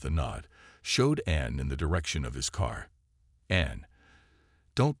and with a nod, showed Anne in the direction of his car. "Anne,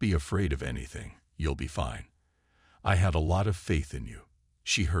 don't be afraid of anything. You'll be fine. I had a lot of faith in you,"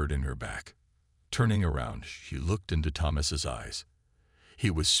 she heard in her back. Turning around, she looked into Thomas's eyes. He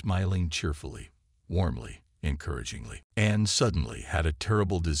was smiling cheerfully, warmly, encouragingly. Anne suddenly had a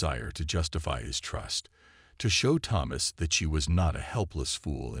terrible desire to justify his trust, to show Thomas that she was not a helpless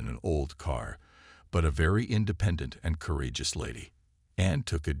fool in an old car, but a very independent and courageous lady. Anne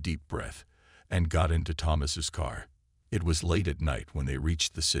took a deep breath and got into Thomas's car. It was late at night when they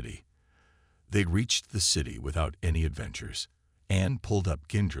reached the city. They'd reached the city without any adventures. Anne pulled up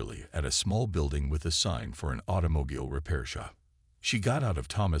gingerly at a small building with a sign for an automobile repair shop. She got out of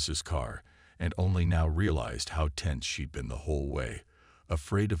Thomas's car and only now realized how tense she'd been the whole way,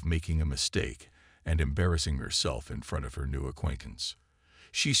 afraid of making a mistake and embarrassing herself in front of her new acquaintance.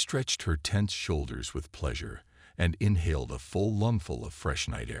 She stretched her tense shoulders with pleasure and inhaled a full lungful of fresh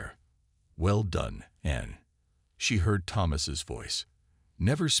night air. "Well done, Anne," she heard Thomas's voice.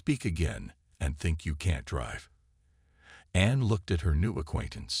 "Never speak again and think you can't drive." Anne looked at her new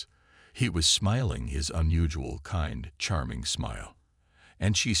acquaintance. He was smiling his unusual, kind, charming smile.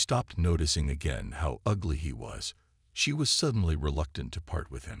 And she stopped noticing again how ugly he was. She was suddenly reluctant to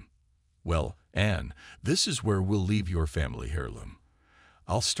part with him. Well, Anne, this is where we'll leave your family heirloom.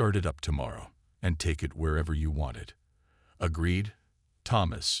 I'll start it up tomorrow and take it wherever you want it. Agreed?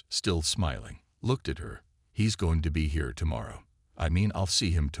 Thomas, still smiling, looked at her. He's going to be here tomorrow. I mean, I'll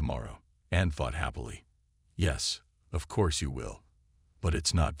see him tomorrow. Anne thought happily. Yes, of course you will. But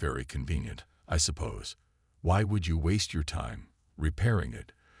it's not very convenient, I suppose. Why would you waste your time repairing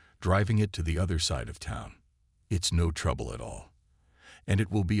it, driving it to the other side of town? It's no trouble at all. And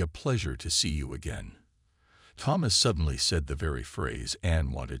it will be a pleasure to see you again. Thomas suddenly said the very phrase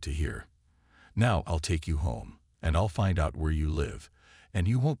Anne wanted to hear. Now I'll take you home, and I'll find out where you live, and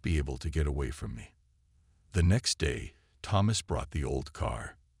you won't be able to get away from me. The next day, Thomas brought the old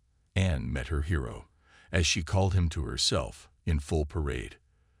car. Anne met her hero, as she called him to herself, in full parade.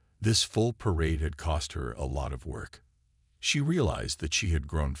 This full parade had cost her a lot of work. She realized that she had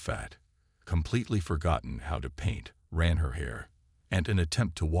grown fat, completely forgotten how to paint, ran her hair, and an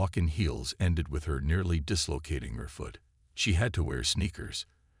attempt to walk in heels ended with her nearly dislocating her foot. She had to wear sneakers,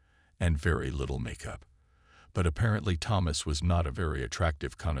 and very little makeup. But apparently Thomas was not a very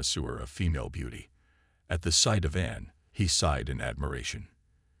attractive connoisseur of female beauty. At the sight of Anne, he sighed in admiration.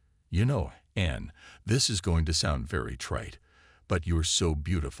 You know, Anne, this is going to sound very trite, but you're so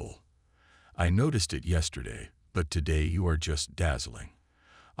beautiful. I noticed it yesterday, but today you are just dazzling.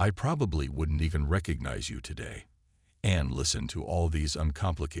 I probably wouldn't even recognize you today. Anne listened to all these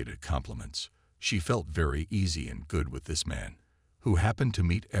uncomplicated compliments. She felt very easy and good with this man, who happened to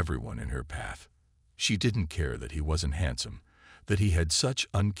meet everyone in her path. She didn't care that he wasn't handsome, that he had such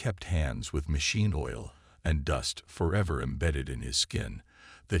unkept hands with machine oil and dust forever embedded in his skin,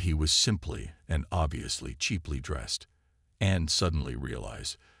 that he was simply and obviously cheaply dressed. Anne suddenly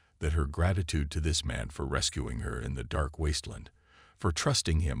realized that her gratitude to this man for rescuing her in the dark wasteland, for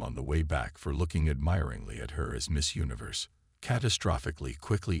trusting him on the way back, for looking admiringly at her as Miss Universe, catastrophically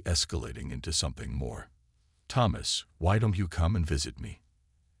quickly escalating into something more. Thomas, why don't you come and visit me?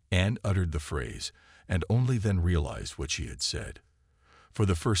 Anne uttered the phrase, and only then realized what she had said. For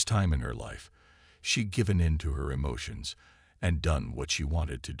the first time in her life, she'd given in to her emotions and done what she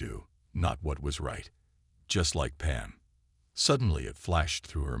wanted to do, not what was right. Just like Pam. Suddenly it flashed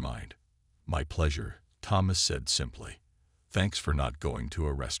through her mind. My pleasure, Thomas said simply. Thanks for not going to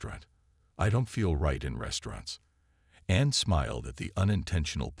a restaurant. I don't feel right in restaurants. Anne smiled at the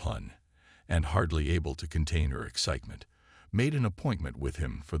unintentional pun, and hardly able to contain her excitement, made an appointment with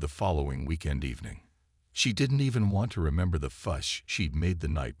him for the following weekend evening. She didn't even want to remember the fuss she'd made the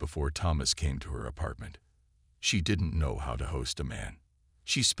night before Thomas came to her apartment. She didn't know how to host a man.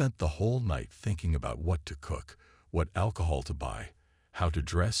 She spent the whole night thinking about what to cook, what alcohol to buy, how to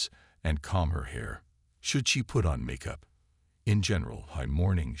dress and comb her hair. Should she put on makeup? In general, by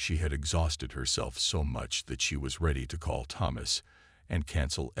morning she had exhausted herself so much that she was ready to call Thomas and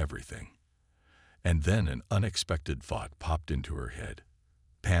cancel everything. And then an unexpected thought popped into her head.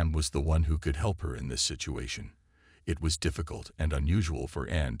 Pam was the one who could help her in this situation. It was difficult and unusual for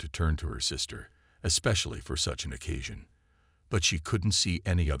Anne to turn to her sister, especially for such an occasion. But she couldn't see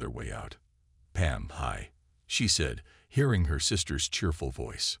any other way out. Pam, hi, she said, hearing her sister's cheerful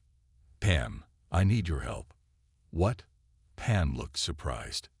voice. Pam, I need your help. What? Pam looked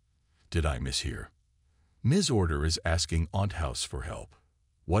surprised. Did I mishear? Ms. Order is asking Aunt House for help.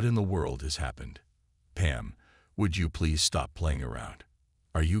 What in the world has happened? Pam, would you please stop playing around?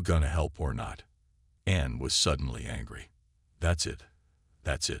 Are you gonna help or not? Anne was suddenly angry. That's it.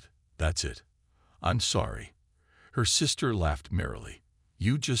 That's it. That's it. I'm sorry. Her sister laughed merrily.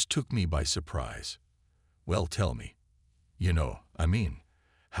 You just took me by surprise. Well, tell me.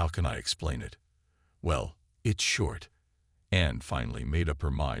 How can I explain it? Well, it's short. Anne finally made up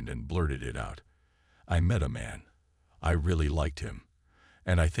her mind and blurted it out. I met a man. I really liked him.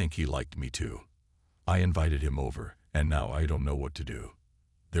 And I think he liked me too. I invited him over, and now I don't know what to do.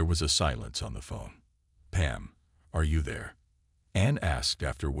 There was a silence on the phone. Pam, are you there? Anne asked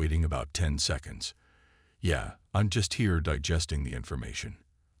after waiting about 10 seconds. Yeah, I'm just here digesting the information.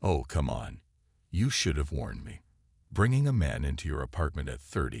 Oh, come on. You should have warned me. Bringing a man into your apartment at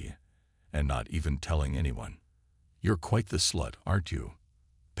 30 and not even telling anyone. You're quite the slut, aren't you?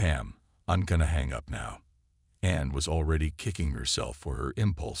 Pam, I'm gonna hang up now. Anne was already kicking herself for her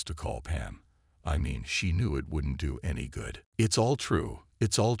impulse to call Pam. She knew it wouldn't do any good. It's all true.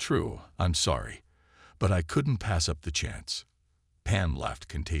 It's all true. I'm sorry. But I couldn't pass up the chance. Pam laughed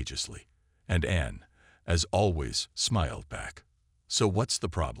contagiously, and Anne, as always, smiled back. So what's the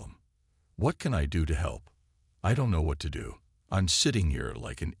problem? What can I do to help? I don't know what to do. I'm sitting here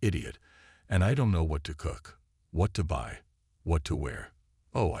like an idiot, and I don't know what to cook, what to buy, what to wear.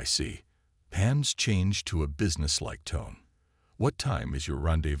 Oh, I see. Pam's changed to a businesslike tone. What time is your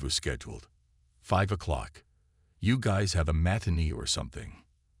rendezvous scheduled? 5 o'clock. You guys have a matinee or something.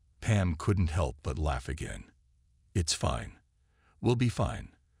 Pam couldn't help but laugh again. It's fine. We'll be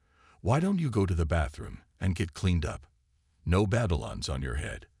fine. Why don't you go to the bathroom and get cleaned up? No Babylons on your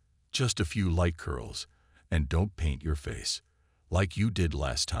head. Just a few light curls. And don't paint your face like you did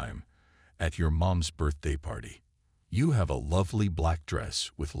last time at your mom's birthday party. You have a lovely black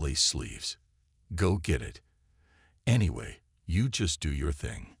dress with lace sleeves. Go get it. Anyway, you just do your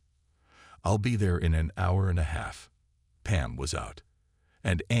thing. I'll be there in an hour and a half. Pam was out,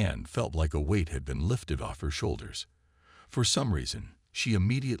 and Anne felt like a weight had been lifted off her shoulders. For some reason, she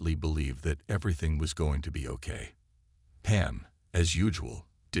immediately believed that everything was going to be okay. Pam, as usual,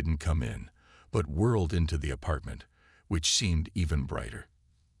 didn't come in, but whirled into the apartment, which seemed even brighter.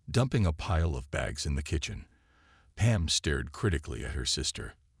 Dumping a pile of bags in the kitchen, Pam stared critically at her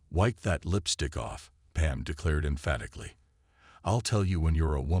sister. "Wipe that lipstick off," Pam declared emphatically. "I'll tell you when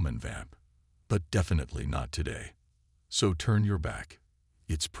you're a woman, vamp, but definitely not today. So turn your back.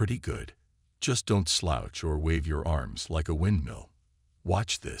 It's pretty good. Just don't slouch or wave your arms like a windmill.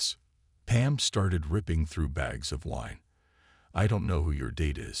 Watch this." Pam started ripping through bags of wine. "I don't know who your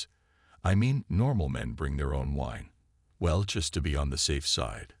date is. I mean, normal men bring their own wine. Well, just to be on the safe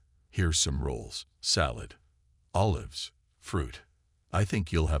side, here's some rolls, salad, olives, fruit. I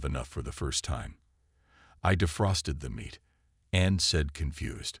think you'll have enough for the first time." "I defrosted the meat," Anne said,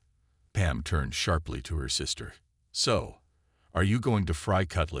 confused. Pam turned sharply to her sister. "So, are you going to fry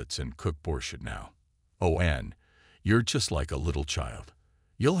cutlets and cook borscht now?" "Oh, Anne, you're just like a little child.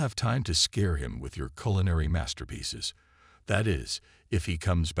 You'll have time to scare him with your culinary masterpieces. That is, if he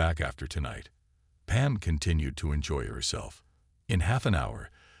comes back after tonight." Pam continued to enjoy herself. In half an hour,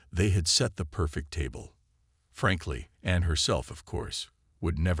 they had set the perfect table. Frankly, Anne herself, of course,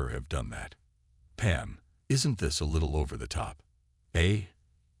 would never have done that. "Pam, isn't this a little over the top? Eh?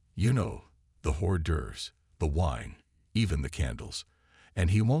 You know, the hors d'oeuvres, the wine, even the candles. And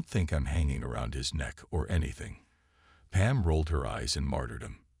he won't think I'm hanging around his neck or anything." Pam rolled her eyes in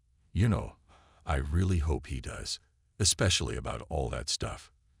martyrdom. "You know, I really hope he does, especially about all that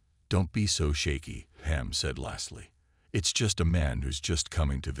stuff." "Don't be so shaky," Pam said lastly. "It's just a man who's just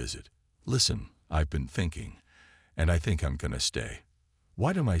coming to visit. Listen, I've been thinking, and I think I'm gonna stay.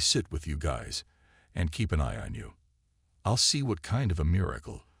 Why don't I sit with you guys and keep an eye on you? I'll see what kind of a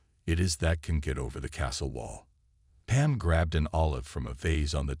miracle it is that can get over the castle wall." Pam grabbed an olive from a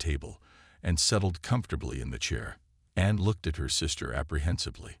vase on the table and settled comfortably in the chair. Anne looked at her sister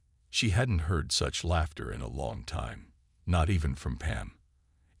apprehensively. She hadn't heard such laughter in a long time, not even from Pam.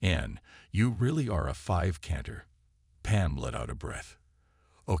 "Anne, you really are a five-canter." Pam let out a breath.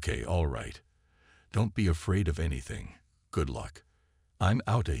 "Okay, all right. Don't be afraid of anything. Good luck. I'm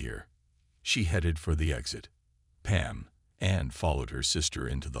outta here." She headed for the exit. Anne followed her sister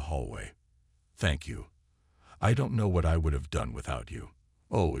into the hallway. "Thank you. I don't know what I would have done without you.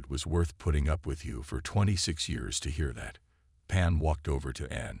 Oh, it was worth putting up with you for 26 years to hear that." Pam walked over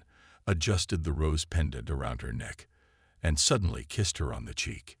to Anne, adjusted the rose pendant around her neck, and suddenly kissed her on the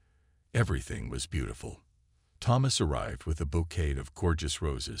cheek. Everything was beautiful. Thomas arrived with a bouquet of gorgeous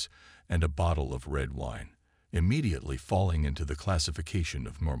roses and a bottle of red wine, immediately falling into the classification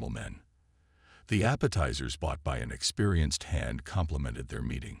of normal men. The appetizers bought by an experienced hand complemented their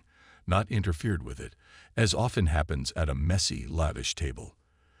meeting, not interfered with it, as often happens at a messy, lavish table.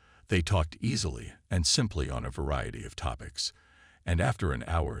 They talked easily and simply on a variety of topics, and after an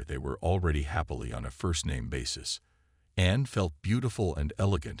hour they were already happily on a first-name basis. Anne felt beautiful and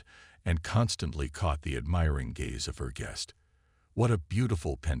elegant and constantly caught the admiring gaze of her guest. "What a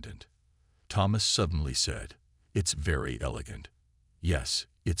beautiful pendant." Thomas suddenly said, "It's very elegant." "Yes,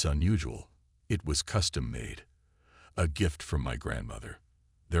 it's unusual. It was custom-made. A gift from my grandmother.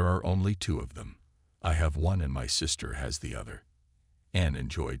 There are only two of them. I have one and my sister has the other." Anne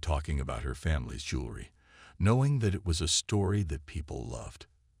enjoyed talking about her family's jewelry, knowing that it was a story that people loved.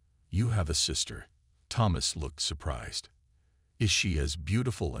 "You have a sister." Thomas looked surprised. "Is she as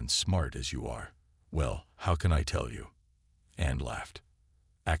beautiful and smart as you are?" "Well, how can I tell you?" Anne laughed.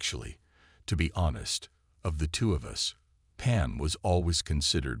 "Actually, to be honest, of the two of us, Pam was always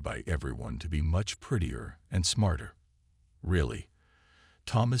considered by everyone to be much prettier and smarter." "Really?"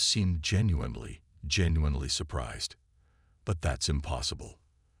 Thomas seemed genuinely surprised. "But that's impossible.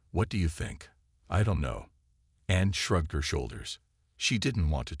 What do you think?" "I don't know." Anne shrugged her shoulders. She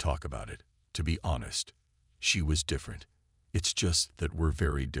didn't want to talk about it. To be honest, she was different. It's just that we're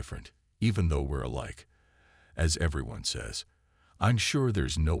very different, even though we're alike. As everyone says, I'm sure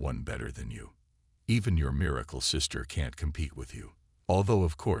there's no one better than you. Even your miracle sister can't compete with you. Although,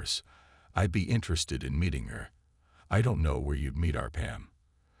 of course, I'd be interested in meeting her. I don't know where you'd meet our Pam.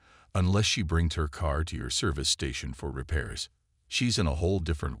 Unless she brings her car to your service station for repairs. She's in a whole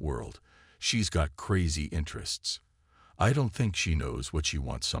different world. She's got crazy interests. I don't think she knows what she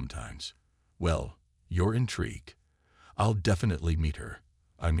wants sometimes. Well, you're intrigued. I'll definitely meet her.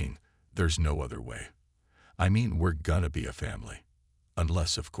 I mean, there's no other way. I mean, we're gonna be a family.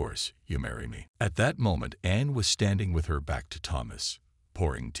 Unless, of course, you marry me. At that moment, Anne was standing with her back to Thomas,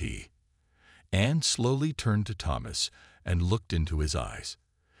 pouring tea. Anne slowly turned to Thomas and looked into his eyes.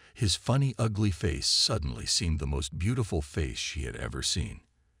 His funny, ugly face suddenly seemed the most beautiful face she had ever seen.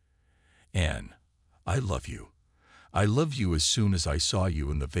 Anne, I love you. I loved you as soon as I saw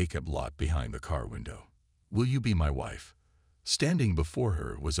you in the vacant lot behind the car window. Will you be my wife? Standing before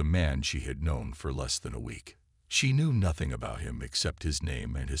her was a man she had known for less than a week. She knew nothing about him except his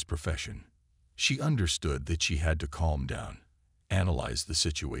name and his profession. She understood that she had to calm down, analyze the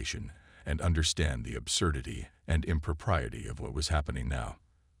situation, and understand the absurdity and impropriety of what was happening now.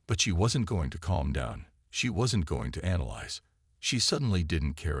 But she wasn't going to calm down. She wasn't going to analyze. She suddenly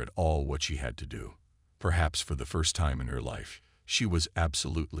didn't care at all what she had to do. Perhaps for the first time in her life, she was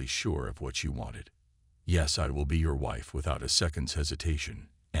absolutely sure of what she wanted. Yes, I will be your wife without a second's hesitation,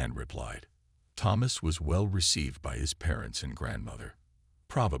 Anne replied. Thomas was well received by his parents and grandmother.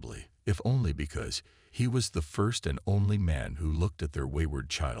 Probably, if only because he was the first and only man who looked at their wayward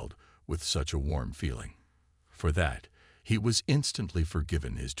child with such a warm feeling. For that, he was instantly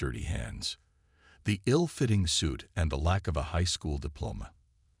forgiven his dirty hands, the ill-fitting suit, and the lack of a high school diploma.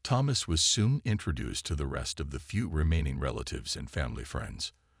 Thomas was soon introduced to the rest of the few remaining relatives and family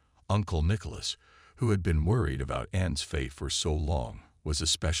friends. Uncle Nicholas, who had been worried about Anne's fate for so long, was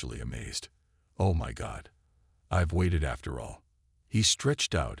especially amazed. Oh my God, I've waited after all. He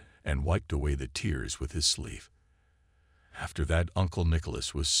stretched out and wiped away the tears with his sleeve. After that, Uncle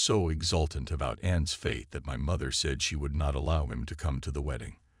Nicholas was so exultant about Anne's fate that my mother said she would not allow him to come to the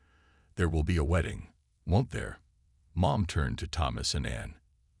wedding. There will be a wedding, won't there? Mom turned to Thomas and Anne.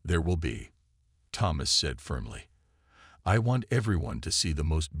 There will be, Thomas said firmly. I want everyone to see the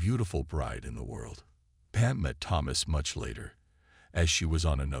most beautiful bride in the world. Pam met Thomas much later, as she was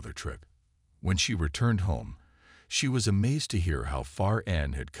on another trip. When she returned home, she was amazed to hear how far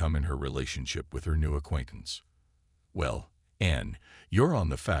Anne had come in her relationship with her new acquaintance. Well, Anne, you're on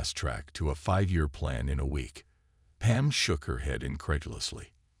the fast track to a 5-year plan in a week. Pam shook her head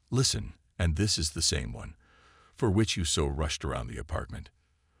incredulously. Listen, and this is the same one, for which you so rushed around the apartment.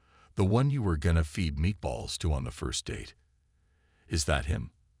 The one you were gonna feed meatballs to on the first date. Is that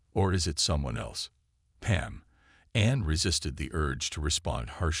him, or is it someone else? Pam. Anne resisted the urge to respond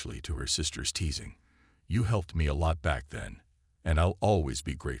harshly to her sister's teasing. You helped me a lot back then, and I'll always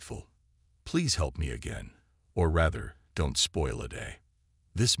be grateful. Please help me again. Or rather, don't spoil a day.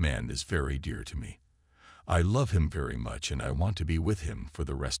 This man is very dear to me. I love him very much, and I want to be with him for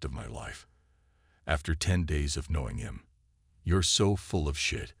the rest of my life. After 10 days of knowing him, you're so full of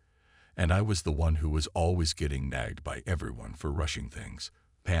shit, and I was the one who was always getting nagged by everyone for rushing things.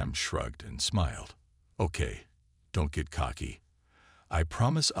 Pam shrugged and smiled. Okay, don't get cocky. I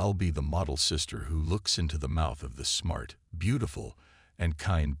promise I'll be the model sister who looks into the mouth of the smart, beautiful, and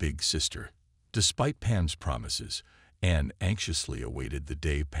kind big sister. Despite Pam's promises, Anne anxiously awaited the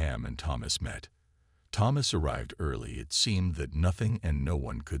day Pam and Thomas met. Thomas arrived early. It seemed that nothing and no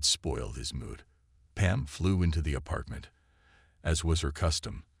one could spoil his mood. Pam flew into the apartment, as was her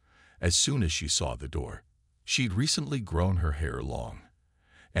custom, as soon as she saw the door. She'd recently grown her hair long,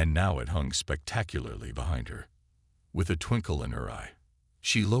 and now it hung spectacularly behind her. With a twinkle in her eye,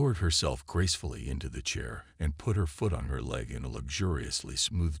 she lowered herself gracefully into the chair and put her foot on her leg in a luxuriously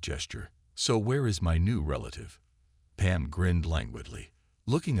smooth gesture. So where is my new relative? Pam grinned languidly,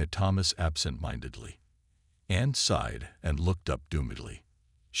 looking at Thomas absent-mindedly. Anne sighed and looked up doomedly.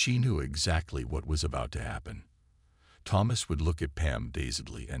 She knew exactly what was about to happen. Thomas would look at Pam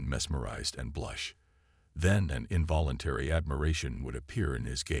dazedly and mesmerized and blush. Then an involuntary admiration would appear in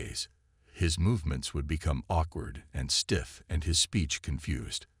his gaze. His movements would become awkward and stiff and his speech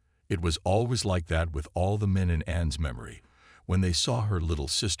confused. It was always like that with all the men in Anne's memory when they saw her little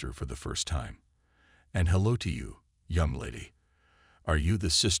sister for the first time. And hello to you, young lady. Are you the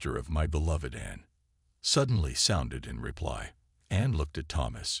sister of my beloved Anne? Suddenly sounded in reply. Anne looked at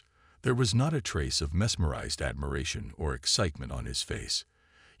Thomas. There was not a trace of mesmerized admiration or excitement on his face.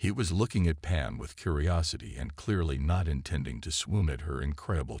 He was looking at Pam with curiosity and clearly not intending to swoon at her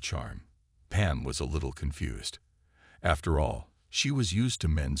incredible charm. Pam was a little confused. After all, she was used to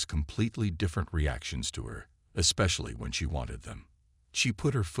men's completely different reactions to her, especially when she wanted them. She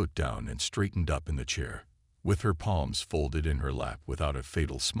put her foot down and straightened up in the chair, with her palms folded in her lap without a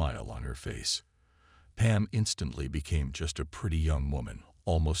fatal smile on her face. Pam instantly became just a pretty young woman,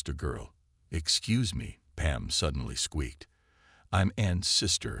 almost a girl. "Excuse me," Pam suddenly squeaked. "I'm Ann's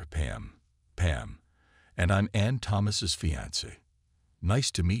sister, Pam. Pam. And I'm Ann Thomas's fiancé." "Nice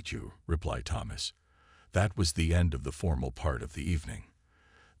to meet you," replied Thomas. That was the end of the formal part of the evening.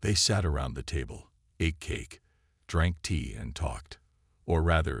 They sat around the table, ate cake, drank tea, and talked. Or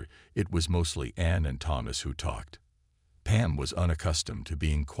rather, it was mostly Ann and Thomas who talked. Pam was unaccustomed to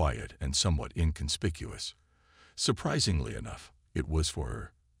being quiet and somewhat inconspicuous. Surprisingly enough, it was for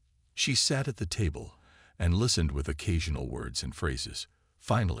her. She sat at the table and listened with occasional words and phrases.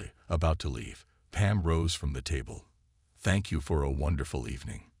 Finally, about to leave, Pam rose from the table. "Thank you for a wonderful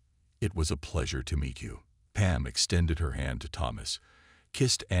evening. It was a pleasure to meet you." Pam extended her hand to Thomas,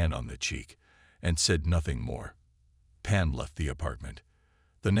 kissed Ann on the cheek, and said nothing more. Pam left the apartment.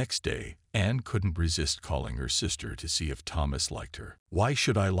 The next day, Ann couldn't resist calling her sister to see if Thomas liked her. "Why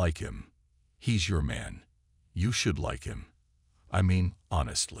should I like him? He's your man. You should like him. I mean,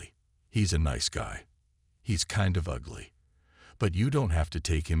 honestly, he's a nice guy. He's kind of ugly. But you don't have to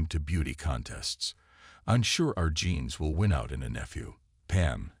take him to beauty contests. I'm sure our genes will win out in a nephew."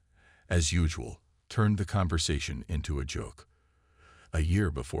 Pam, as usual, turned the conversation into a joke. A year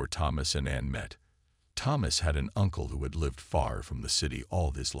before Thomas and Ann met, Thomas had an uncle who had lived far from the city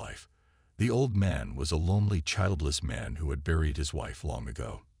all his life. The old man was a lonely, childless man who had buried his wife long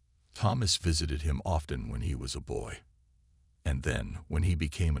ago. Thomas visited him often when he was a boy. And then, when he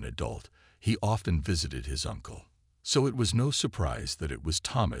became an adult, he often visited his uncle. So it was no surprise that it was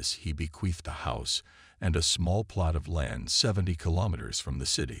Thomas he bequeathed a house and a small plot of land 70 kilometers from the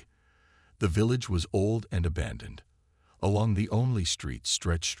city. The village was old and abandoned. Along the only street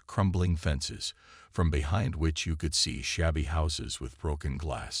stretched crumbling fences, from behind which you could see shabby houses with broken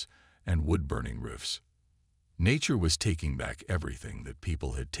glass and wood-burning roofs. Nature was taking back everything that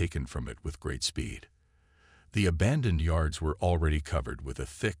people had taken from it with great speed. The abandoned yards were already covered with a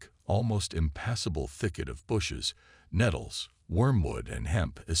thick, almost impassable thicket of bushes, nettles, wormwood, and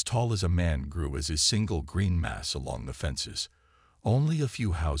hemp as tall as a man grew as a single green mass along the fences. Only a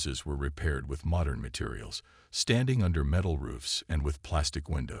few houses were repaired with modern materials, standing under metal roofs and with plastic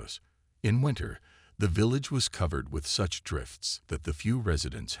windows. In winter, the village was covered with such drifts that the few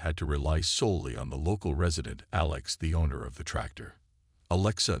residents had to rely solely on the local resident, Alex, the owner of the tractor.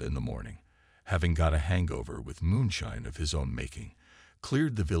 Alexa, in the morning, having got a hangover with moonshine of his own making,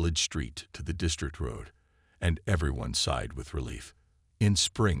 cleared the village street to the district road, and everyone sighed with relief. In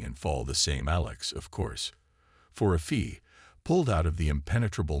spring and fall the same Alex, of course, for a fee, pulled out of the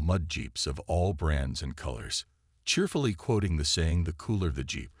impenetrable mud jeeps of all brands and colors, cheerfully quoting the saying, "The cooler the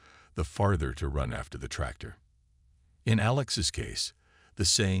jeep, the farther to run after the tractor." In Alex's case, the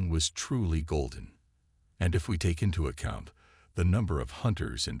saying was truly golden, and if we take into account the number of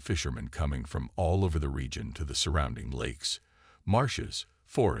hunters and fishermen coming from all over the region to the surrounding lakes, marshes,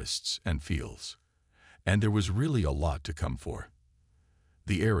 forests, and fields, and there was really a lot to come for.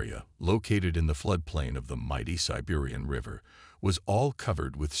 The area, located in the floodplain of the mighty Siberian River, was all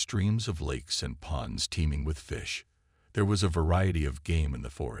covered with streams of lakes and ponds teeming with fish. There was a variety of game in the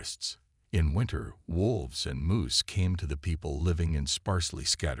forests. In winter, wolves and moose came to the people living in sparsely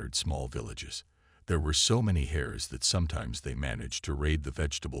scattered small villages. There were so many hares that sometimes they managed to raid the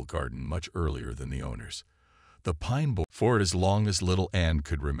vegetable garden much earlier than the owners. The pine board, for as long as little Ann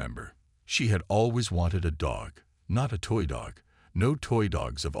could remember, she had always wanted a dog, not a toy dog. No toy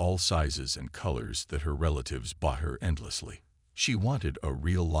dogs of all sizes and colors that her relatives bought her endlessly. She wanted a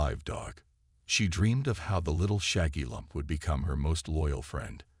real live dog. She dreamed of how the little shaggy lump would become her most loyal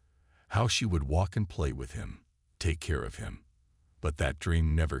friend, how she would walk and play with him, take care of him. But that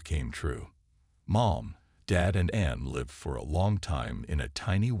dream never came true. Mom, Dad, and Ann lived for a long time in a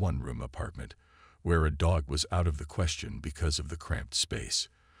tiny one-room apartment where a dog was out of the question because of the cramped space.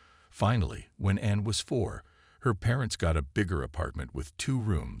 Finally, when Ann was 4, her parents got a bigger apartment with 2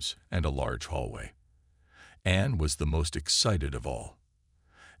 rooms and a large hallway. Ann was the most excited of all.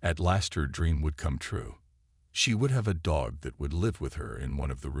 At last her dream would come true. She would have a dog that would live with her in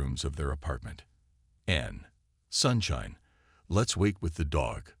one of the rooms of their apartment. "Ann, sunshine, let's wait with the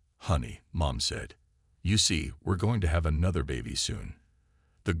dog, honey," Mom said. "You see, we're going to have another baby soon.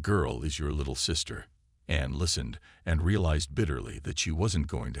 The girl is your little sister." Ann listened and realized bitterly that she wasn't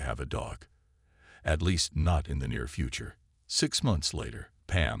going to have a dog. At least not in the near future. 6 months later,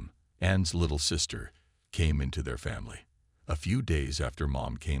 Pam, Ann's little sister, came into their family. A few days after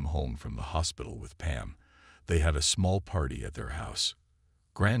Mom came home from the hospital with Pam, they had a small party at their house.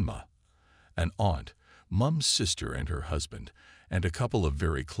 Grandma, an aunt, Mom's sister and her husband, and a couple of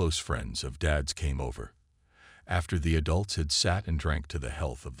very close friends of Dad's came over. After the adults had sat and drank to the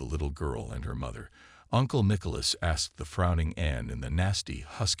health of the little girl and her mother, Uncle Nicholas asked the frowning Anne in the nasty,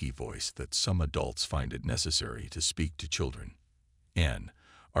 husky voice that some adults find it necessary to speak to children. "Anne,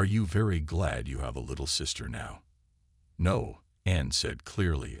 are you very glad you have a little sister now?" "No," Anne said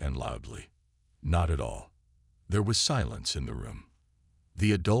clearly and loudly. "Not at all." There was silence in the room.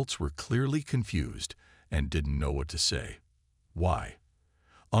 The adults were clearly confused and didn't know what to say. "Why?"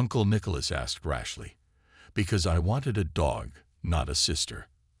 Uncle Nicholas asked rashly. "Because I wanted a dog, not a sister."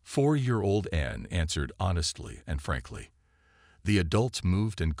 4-year-old Anne answered honestly and frankly. The adults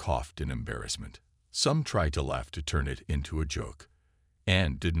moved and coughed in embarrassment. Some tried to laugh to turn it into a joke.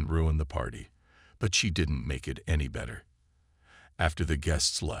 Anne didn't ruin the party, but she didn't make it any better. After the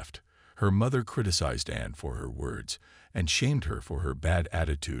guests left, her mother criticized Anne for her words and shamed her for her bad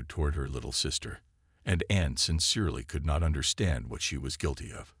attitude toward her little sister, and Anne sincerely could not understand what she was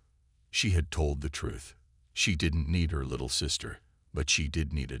guilty of. She had told the truth. She didn't need her little sister, but she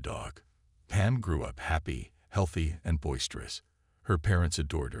did need a dog. Pam grew up happy, healthy, and boisterous. Her parents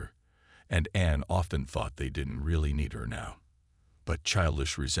adored her, and Anne often thought they didn't really need her now. But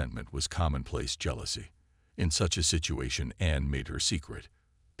childish resentment was commonplace jealousy. In such a situation, Anne made her secret.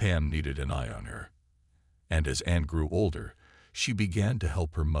 Pam needed an eye on her. And as Anne grew older, she began to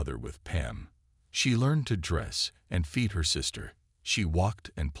help her mother with Pam. She learned to dress and feed her sister. She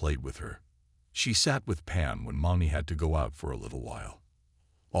walked and played with her. She sat with Pam when Mommy had to go out for a little while.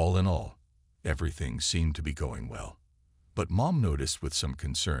 All in all, everything seemed to be going well. But Mom noticed with some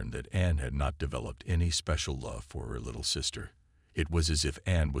concern that Anne had not developed any special love for her little sister. It was as if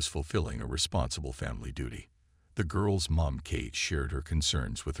Anne was fulfilling a responsible family duty. The girl's mom, Kate, shared her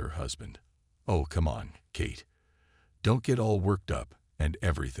concerns with her husband. "Oh, come on, Kate. Don't get all worked up and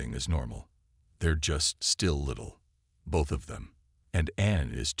everything is normal. They're just still little, both of them. And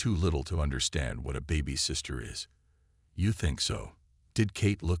Anne is too little to understand what a baby sister is." "You think so?" Did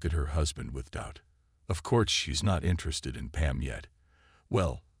Kate look at her husband with doubt? "Of course she's not interested in Pam yet."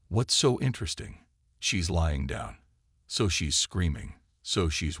 "Well, what's so interesting? She's lying down. So she's screaming. So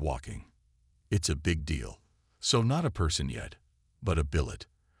she's walking. It's a big deal. So not a person yet, but a billet."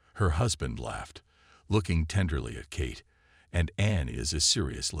 Her husband laughed, looking tenderly at Kate. "And Anne is a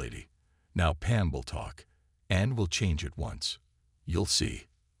serious lady. Now Pam will talk. Anne will change at once. You'll see.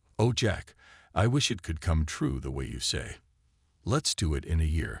 Oh, Jack, I wish it could come true the way you say. Let's do it in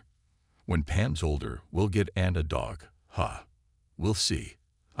a year. When Pam's older, we'll get Anne a dog. Ha! We'll see.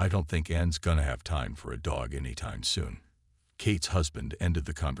 I don't think Anne's gonna have time for a dog anytime soon." Kate's husband ended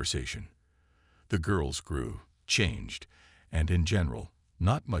the conversation. The girls grew, changed, and in general,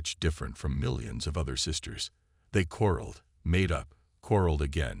 not much different from millions of other sisters. They quarreled, made up, quarreled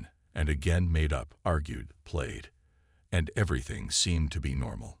again, and again made up, argued, played. And everything seemed to be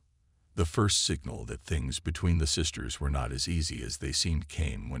normal. The first signal that things between the sisters were not as easy as they seemed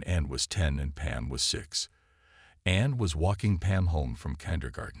came when Anne was 10 and Pam was 6. Anne was walking Pam home from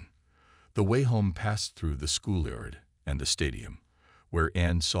kindergarten. The way home passed through the schoolyard and the stadium, where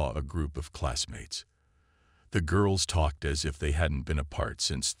Anne saw a group of classmates. The girls talked as if they hadn't been apart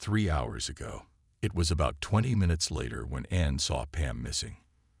since 3 hours ago. It was about 20 minutes later when Anne saw Pam missing,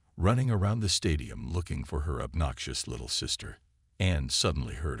 running around the stadium looking for her obnoxious little sister. Anne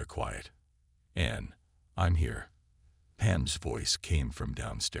suddenly heard a quiet, "Anne, I'm here." Pam's voice came from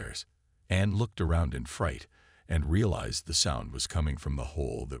downstairs. Anne looked around in fright and realized the sound was coming from the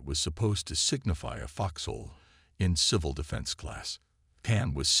hole that was supposed to signify a foxhole in civil defense class.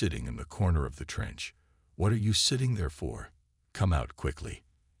 Pam was sitting in the corner of the trench. "What are you sitting there for? Come out quickly."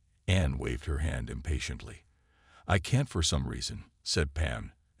 Anne waved her hand impatiently. "I can't for some reason," said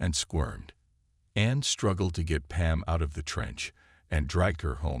Pam, and squirmed. Anne struggled to get Pam out of the trench and dragged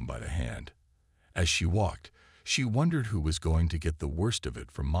her home by the hand. As she walked, she wondered who was going to get the worst of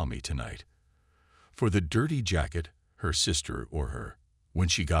it from Mommy tonight. For the dirty jacket, her sister or her. When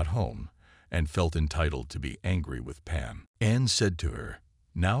she got home and felt entitled to be angry with Pam, Anne said to her,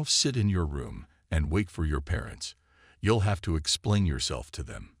 "Now sit in your room and wait for your parents. You'll have to explain yourself to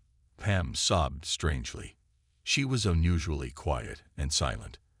them." Pam sobbed strangely. She was unusually quiet and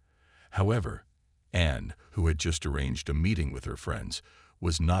silent. However, Anne, who had just arranged a meeting with her friends,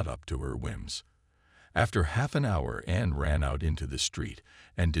 was not up to her whims. After half an hour, Anne ran out into the street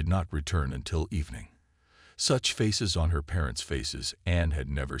and did not return until evening. Such faces on her parents' faces Anne had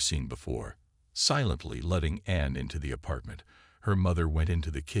never seen before. Silently letting Anne into the apartment, her mother went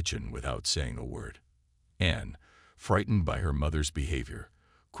into the kitchen without saying a word. Anne, frightened by her mother's behavior,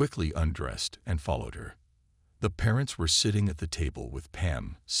 quickly undressed and followed her. The parents were sitting at the table with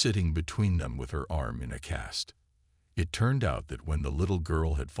Pam sitting between them with her arm in a cast. It turned out that when the little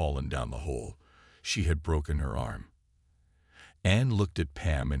girl had fallen down the hole, she had broken her arm. Anne looked at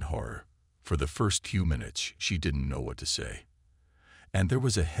Pam in horror. For the first few minutes, she didn't know what to say. And there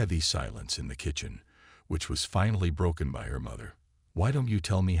was a heavy silence in the kitchen, which was finally broken by her mother. "Why don't you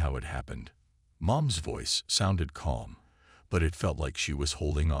tell me how it happened?" Mom's voice sounded calm, but it felt like she was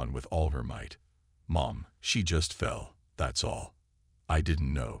holding on with all her might. "Mom, she just fell, that's all. I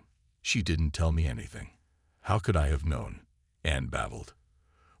didn't know. She didn't tell me anything." "How could I have known?" Anne babbled.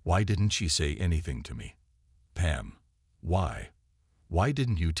 "Why didn't she say anything to me?" "Pam, why? Why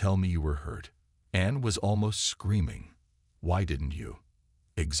didn't you tell me you were hurt?" Anne was almost screaming. "Why didn't you?"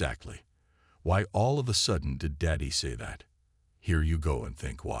 "Exactly. Why all of a sudden did Daddy say that?" "Here you go and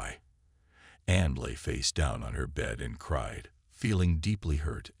think why." Anne lay face down on her bed and cried, feeling deeply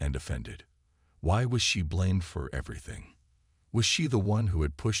hurt and offended. Why was she blamed for everything? Was she the one who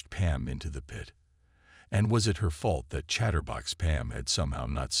had pushed Pam into the pit? And was it her fault that Chatterbox Pam had somehow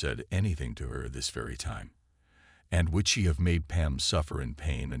not said anything to her this very time? And would she have made Pam suffer in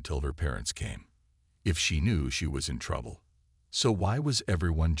pain until her parents came, if she knew she was in trouble? So why was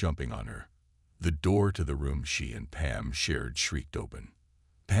everyone jumping on her? The door to the room she and Pam shared shrieked open.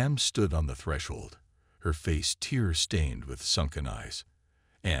 Pam stood on the threshold, her face tear-stained with sunken eyes.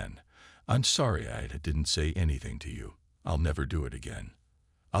 "Anne, I'm sorry I didn't say anything to you. I'll never do it again.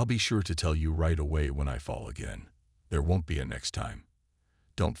 I'll be sure to tell you right away when I fall again. There won't be a next time.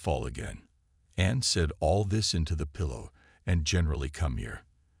 Don't fall again." Anne said all this into the pillow and generally come here.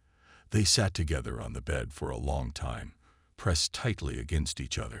 They sat together on the bed for a long time, pressed tightly against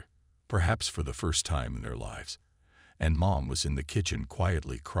each other, perhaps for the first time in their lives. And Mom was in the kitchen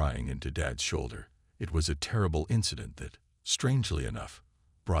quietly crying into Dad's shoulder. It was a terrible incident that, strangely enough,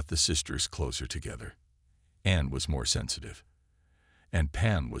 brought the sisters closer together. Anne was more sensitive, and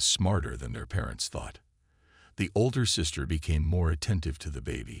Pam was smarter than their parents thought. The older sister became more attentive to the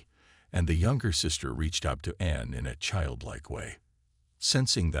baby, and the younger sister reached out to Anne in a childlike way,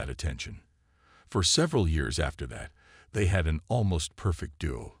 sensing that attention. For several years after that, they had an almost perfect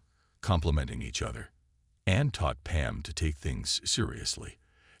duo, complementing each other. Anne taught Pam to take things seriously,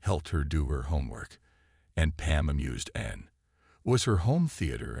 helped her do her homework, and Pam amused Anne. Was her home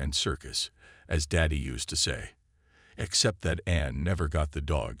theater and circus, as Daddy used to say. Except that Anne never got the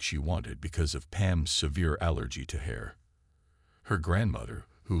dog she wanted because of Pam's severe allergy to hair. Her grandmother,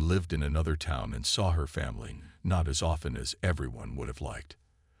 who lived in another town and saw her family not as often as everyone would have liked.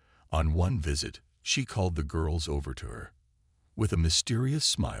 On one visit, she called the girls over to her. With a mysterious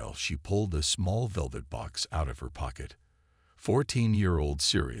smile, she pulled a small velvet box out of her pocket. 14-year-old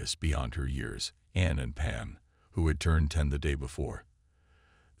Sirius beyond her years, Anne and Pam, who had turned 10 the day before.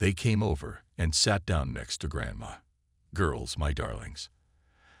 They came over and sat down next to Grandma. "Girls, my darlings,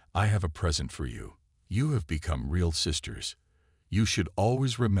 I have a present for you. You have become real sisters. You should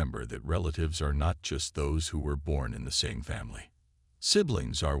always remember that relatives are not just those who were born in the same family.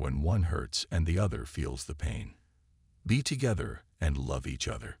 Siblings are when one hurts and the other feels the pain. Be together and love each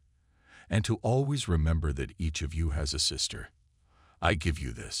other. And to always remember that each of you has a sister. I give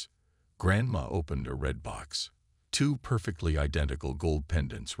you this." Grandma opened a red box. 2 perfectly identical gold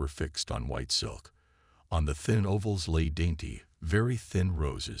pendants were fixed on white silk. On the thin ovals lay dainty, very thin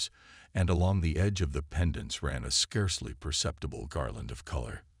roses, and along the edge of the pendants ran a scarcely perceptible garland of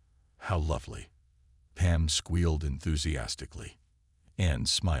color. "How lovely!" Pam squealed enthusiastically. Anne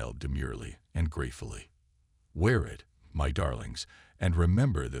smiled demurely and gratefully. "Wear it, my darlings, and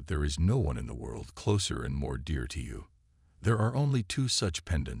remember that there is no one in the world closer and more dear to you. There are only 2 such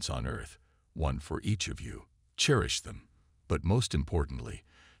pendants on earth, one for each of you. Cherish them, but most importantly,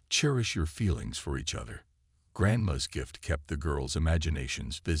 cherish your feelings for each other." Grandma's gift kept the girls'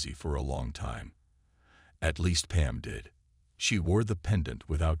 imaginations busy for a long time. At least Pam did. She wore the pendant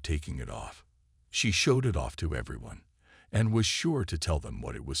without taking it off. She showed it off to everyone, and was sure to tell them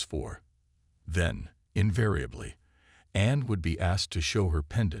what it was for. Then, invariably, Anne would be asked to show her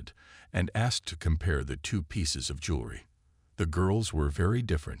pendant and asked to compare the 2 pieces of jewelry. The girls were very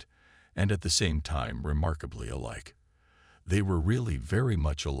different, and at the same time remarkably alike. They were really very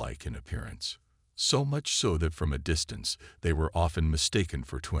much alike in appearance, so much so that from a distance they were often mistaken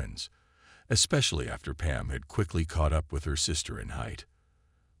for twins, especially after Pam had quickly caught up with her sister in height.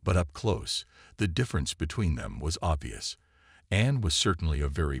 But up close, the difference between them was obvious. Anne was certainly a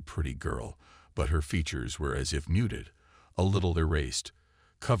very pretty girl, but her features were as if muted, a little erased,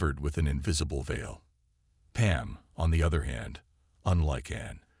 covered with an invisible veil. Pam, on the other hand, unlike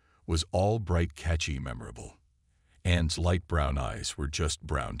Anne, was all bright, catchy, memorable. Anne's light brown eyes were just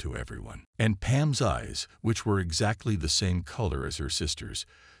brown to everyone, and Pam's eyes, which were exactly the same color as her sister's,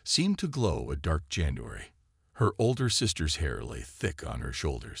 seemed to glow a dark January. Her older sister's hair lay thick on her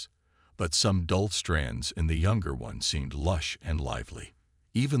shoulders, but some dull strands in the younger one seemed lush and lively.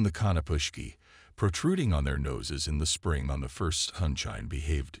 Even the kanapushki, protruding on their noses in the spring on the first sunshine,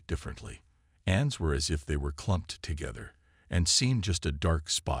 behaved differently. Anne's were as if they were clumped together and seemed just a dark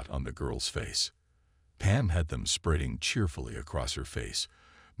spot on the girl's face. Pam had them spreading cheerfully across her face,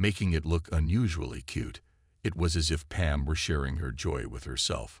 making it look unusually cute. It was as if Pam were sharing her joy with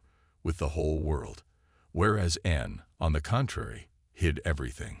herself, with the whole world, whereas Anne, on the contrary, hid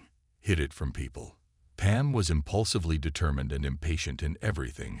everything, hid it from people. Pam was impulsively determined and impatient in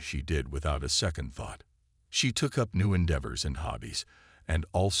everything she did without a second thought. She took up new endeavors and hobbies, and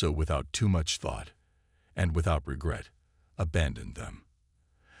also without too much thought, and without regret, abandoned them.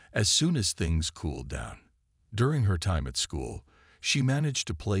 As soon as things cooled down, during her time at school, she managed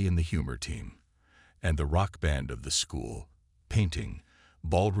to play in the humor team, and the rock band of the school, painting,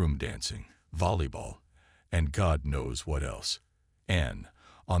 ballroom dancing, volleyball, and God knows what else. Anne,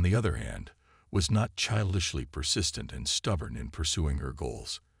 on the other hand, was not childishly persistent and stubborn in pursuing her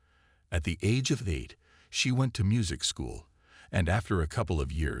goals. At the age of 8, she went to music school, and after a couple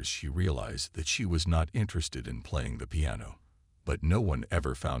of years she realized that she was not interested in playing the piano. But no one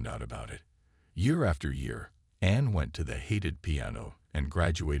ever found out about it. Year after year, Anne went to the hated piano and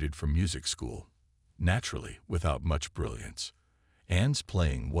graduated from music school, naturally without much brilliance. Anne's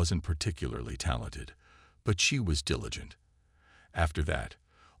playing wasn't particularly talented, but she was diligent. After that,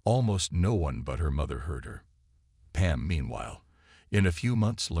 almost no one but her mother heard her. Pam, meanwhile, in a few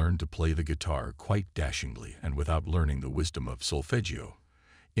months learned to play the guitar quite dashingly, and without learning the wisdom of solfeggio,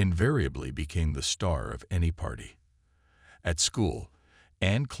 invariably became the star of any party. At school,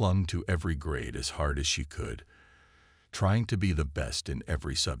 Anne clung to every grade as hard as she could, trying to be the best in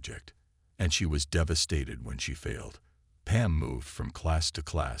every subject, and she was devastated when she failed. Pam moved from class to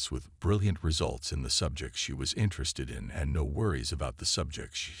class with brilliant results in the subjects she was interested in and no worries about the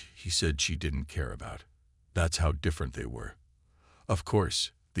subjects she said she didn't care about. That's how different they were. Of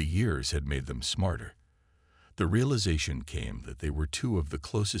course, the years had made them smarter. The realization came that they were two of the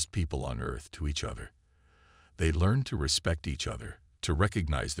closest people on earth to each other. They learned to respect each other, to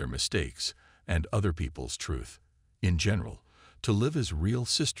recognize their mistakes and other people's truth. In general, to live as real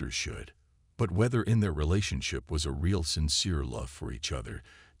sisters should. But whether in their relationship was a real sincere love for each other,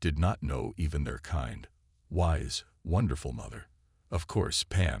 did not know even their kind, wise, wonderful mother. Of course,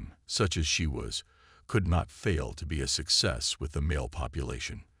 Pam, such as she was, could not fail to be a success with the male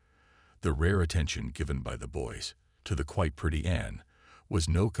population. The rare attention given by the boys to the quite pretty Anne was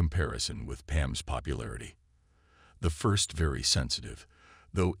no comparison with Pam's popularity. The first very sensitive,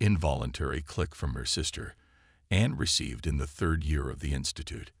 though involuntary click from her sister, Anne received in the 3rd year of the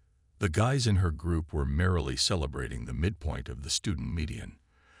institute. The guys in her group were merrily celebrating the midpoint of the student median.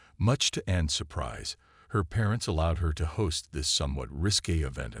 Much to Anne's surprise, her parents allowed her to host this somewhat risque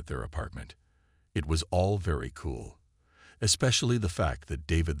event at their apartment. It was all very cool, especially the fact that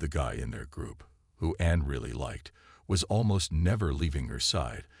David, the guy in their group, who Anne really liked, was almost never leaving her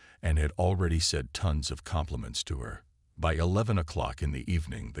side and had already said tons of compliments to her. By 11 o'clock in the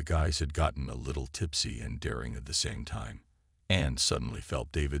evening, the guys had gotten a little tipsy and daring at the same time. Anne suddenly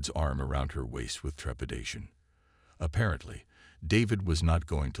felt David's arm around her waist with trepidation. Apparently, David was not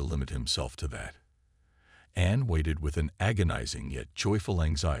going to limit himself to that. Anne waited with an agonizing yet joyful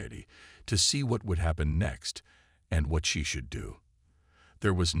anxiety to see what would happen next and what she should do.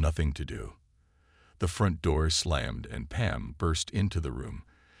 There was nothing to do. The front door slammed and Pam burst into the room,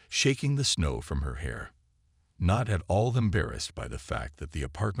 shaking the snow from her hair. Not at all embarrassed by the fact that the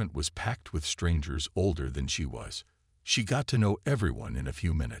apartment was packed with strangers older than she was. She got to know everyone in a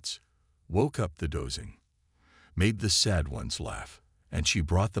few minutes, woke up the dozing, made the sad ones laugh, and she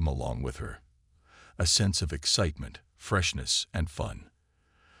brought them along with her. A sense of excitement, freshness, and fun.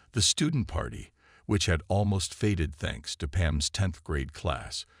 The student party, which had almost faded thanks to Pam's 10th grade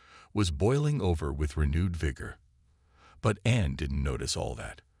class, was boiling over with renewed vigor. But Anne didn't notice all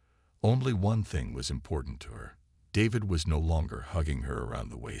that. Only one thing was important to her. David was no longer hugging her around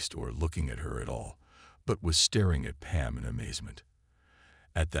the waist or looking at her at all, but was staring at Pam in amazement.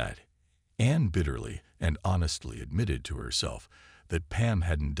 At that, Anne bitterly and honestly admitted to herself that Pam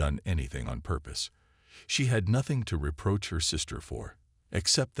hadn't done anything on purpose. She had nothing to reproach her sister for,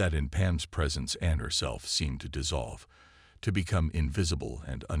 except that in Pam's presence Anne herself seemed to dissolve, to become invisible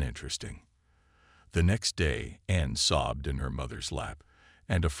and uninteresting. The next day, Anne sobbed in her mother's lap,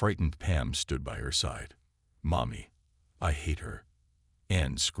 and a frightened Pam stood by her side. "Mommy, I hate her,"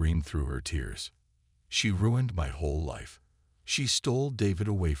 Anne screamed through her tears. "She ruined my whole life. She stole David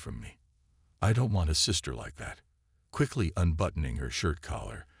away from me. I don't want a sister like that." Quickly unbuttoning her shirt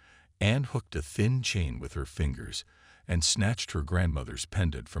collar, Anne hooked a thin chain with her fingers and snatched her grandmother's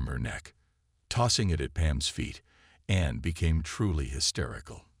pendant from her neck. Tossing it at Pam's feet, Anne became truly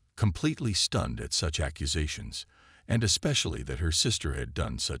hysterical, completely stunned at such accusations, and especially that her sister had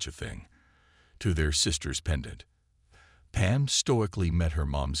done such a thing to their sister's pendant. Pam stoically met her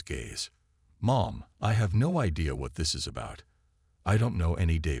mom's gaze. "Mom, I have no idea what this is about. I don't know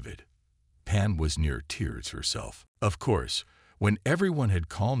any David." Pam was near tears herself. Of course, when everyone had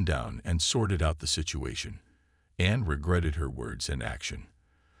calmed down and sorted out the situation, Anne regretted her words and action.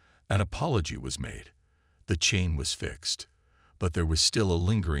 An apology was made. The chain was fixed, but there was still a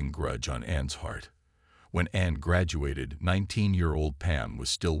lingering grudge on Anne's heart. When Anne graduated, 19-year-old Pam was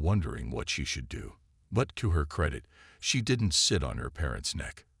still wondering what she should do. But to her credit, she didn't sit on her parents'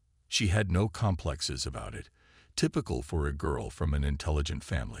 neck. She had no complexes about it, typical for a girl from an intelligent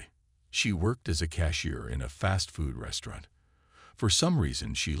family. She worked as a cashier in a fast food restaurant. For some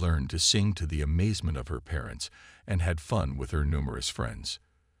reason, she learned to sing to the amazement of her parents and had fun with her numerous friends.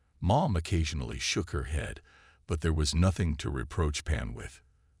 Mom occasionally shook her head, but there was nothing to reproach Pam with.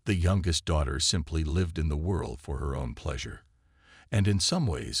 The youngest daughter simply lived in the world for her own pleasure. And in some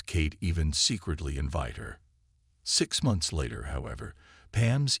ways, Kate even secretly envied her. 6 months later, however,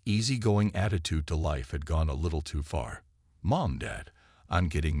 Pam's easygoing attitude to life had gone a little too far. "Mom, Dad, I'm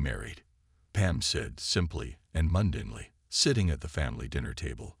getting married," Pam said simply and mundanely, sitting at the family dinner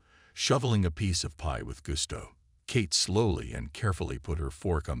table, shoveling a piece of pie with gusto. Kate slowly and carefully put her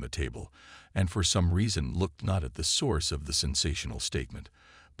fork on the table, and for some reason looked not at the source of the sensational statement,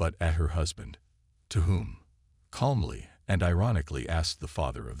 but at her husband. "To whom?" calmly and ironically asked the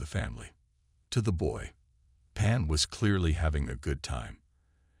father of the family. "To the boy." Pam was clearly having a good time.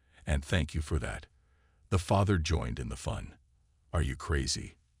 "And thank you for that." The father joined in the fun. "Are you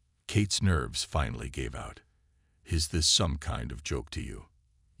crazy?" Kate's nerves finally gave out. "Is this some kind of joke to you?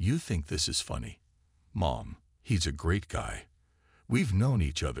 You think this is funny?" "Mom, he's a great guy. We've known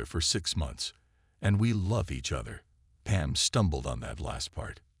each other for 6 months, and we love each other." Pam stumbled on that last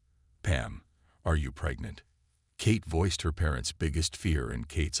part. "Pam, are you pregnant?" Kate voiced her parents' biggest fear in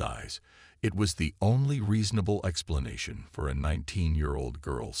Kate's eyes. It was the only reasonable explanation for a 19-year-old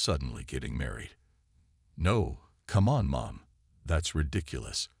girl suddenly getting married. "No, come on, Mom. That's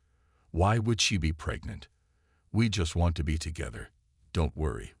ridiculous. Why would she be pregnant? We just want to be together. Don't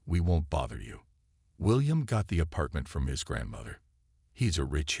worry, we won't bother you." William got the apartment from his grandmother. "He's a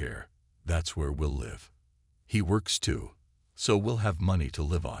rich heir. That's where we'll live. He works too, so we'll have money to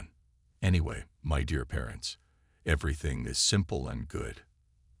live on. Anyway, my dear parents, everything is simple and good."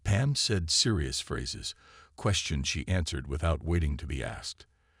 Pam said serious phrases, questions she answered without waiting to be asked.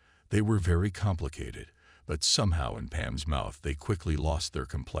 They were very complicated, but somehow in Pam's mouth they quickly lost their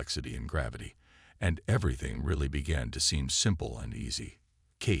complexity and gravity, and everything really began to seem simple and easy.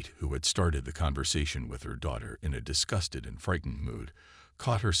 Kate, who had started the conversation with her daughter in a disgusted and frightened mood,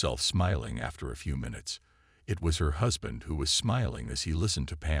 caught herself smiling after a few minutes. It was her husband who was smiling as he listened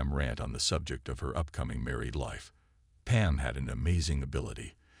to Pam rant on the subject of her upcoming married life. Pam had an amazing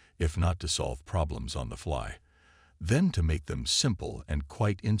ability, if not to solve problems on the fly, then to make them simple and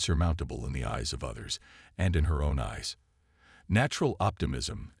quite insurmountable in the eyes of others and in her own eyes. Natural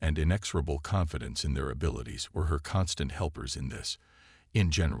optimism and inexorable confidence in their abilities were her constant helpers in this. In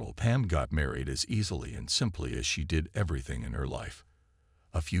general, Pam got married as easily and simply as she did everything in her life.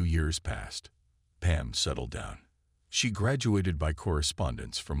 A few years passed. Pam settled down. She graduated by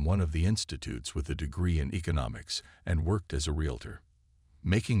correspondence from one of the institutes with a degree in economics and worked as a realtor,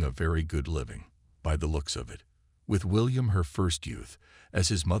 making a very good living, by the looks of it. With William, her first youth, as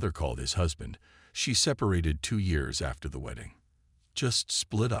his mother called his husband, she separated 2 years after the wedding. Just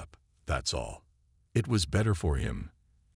split up, that's all. It was better for him,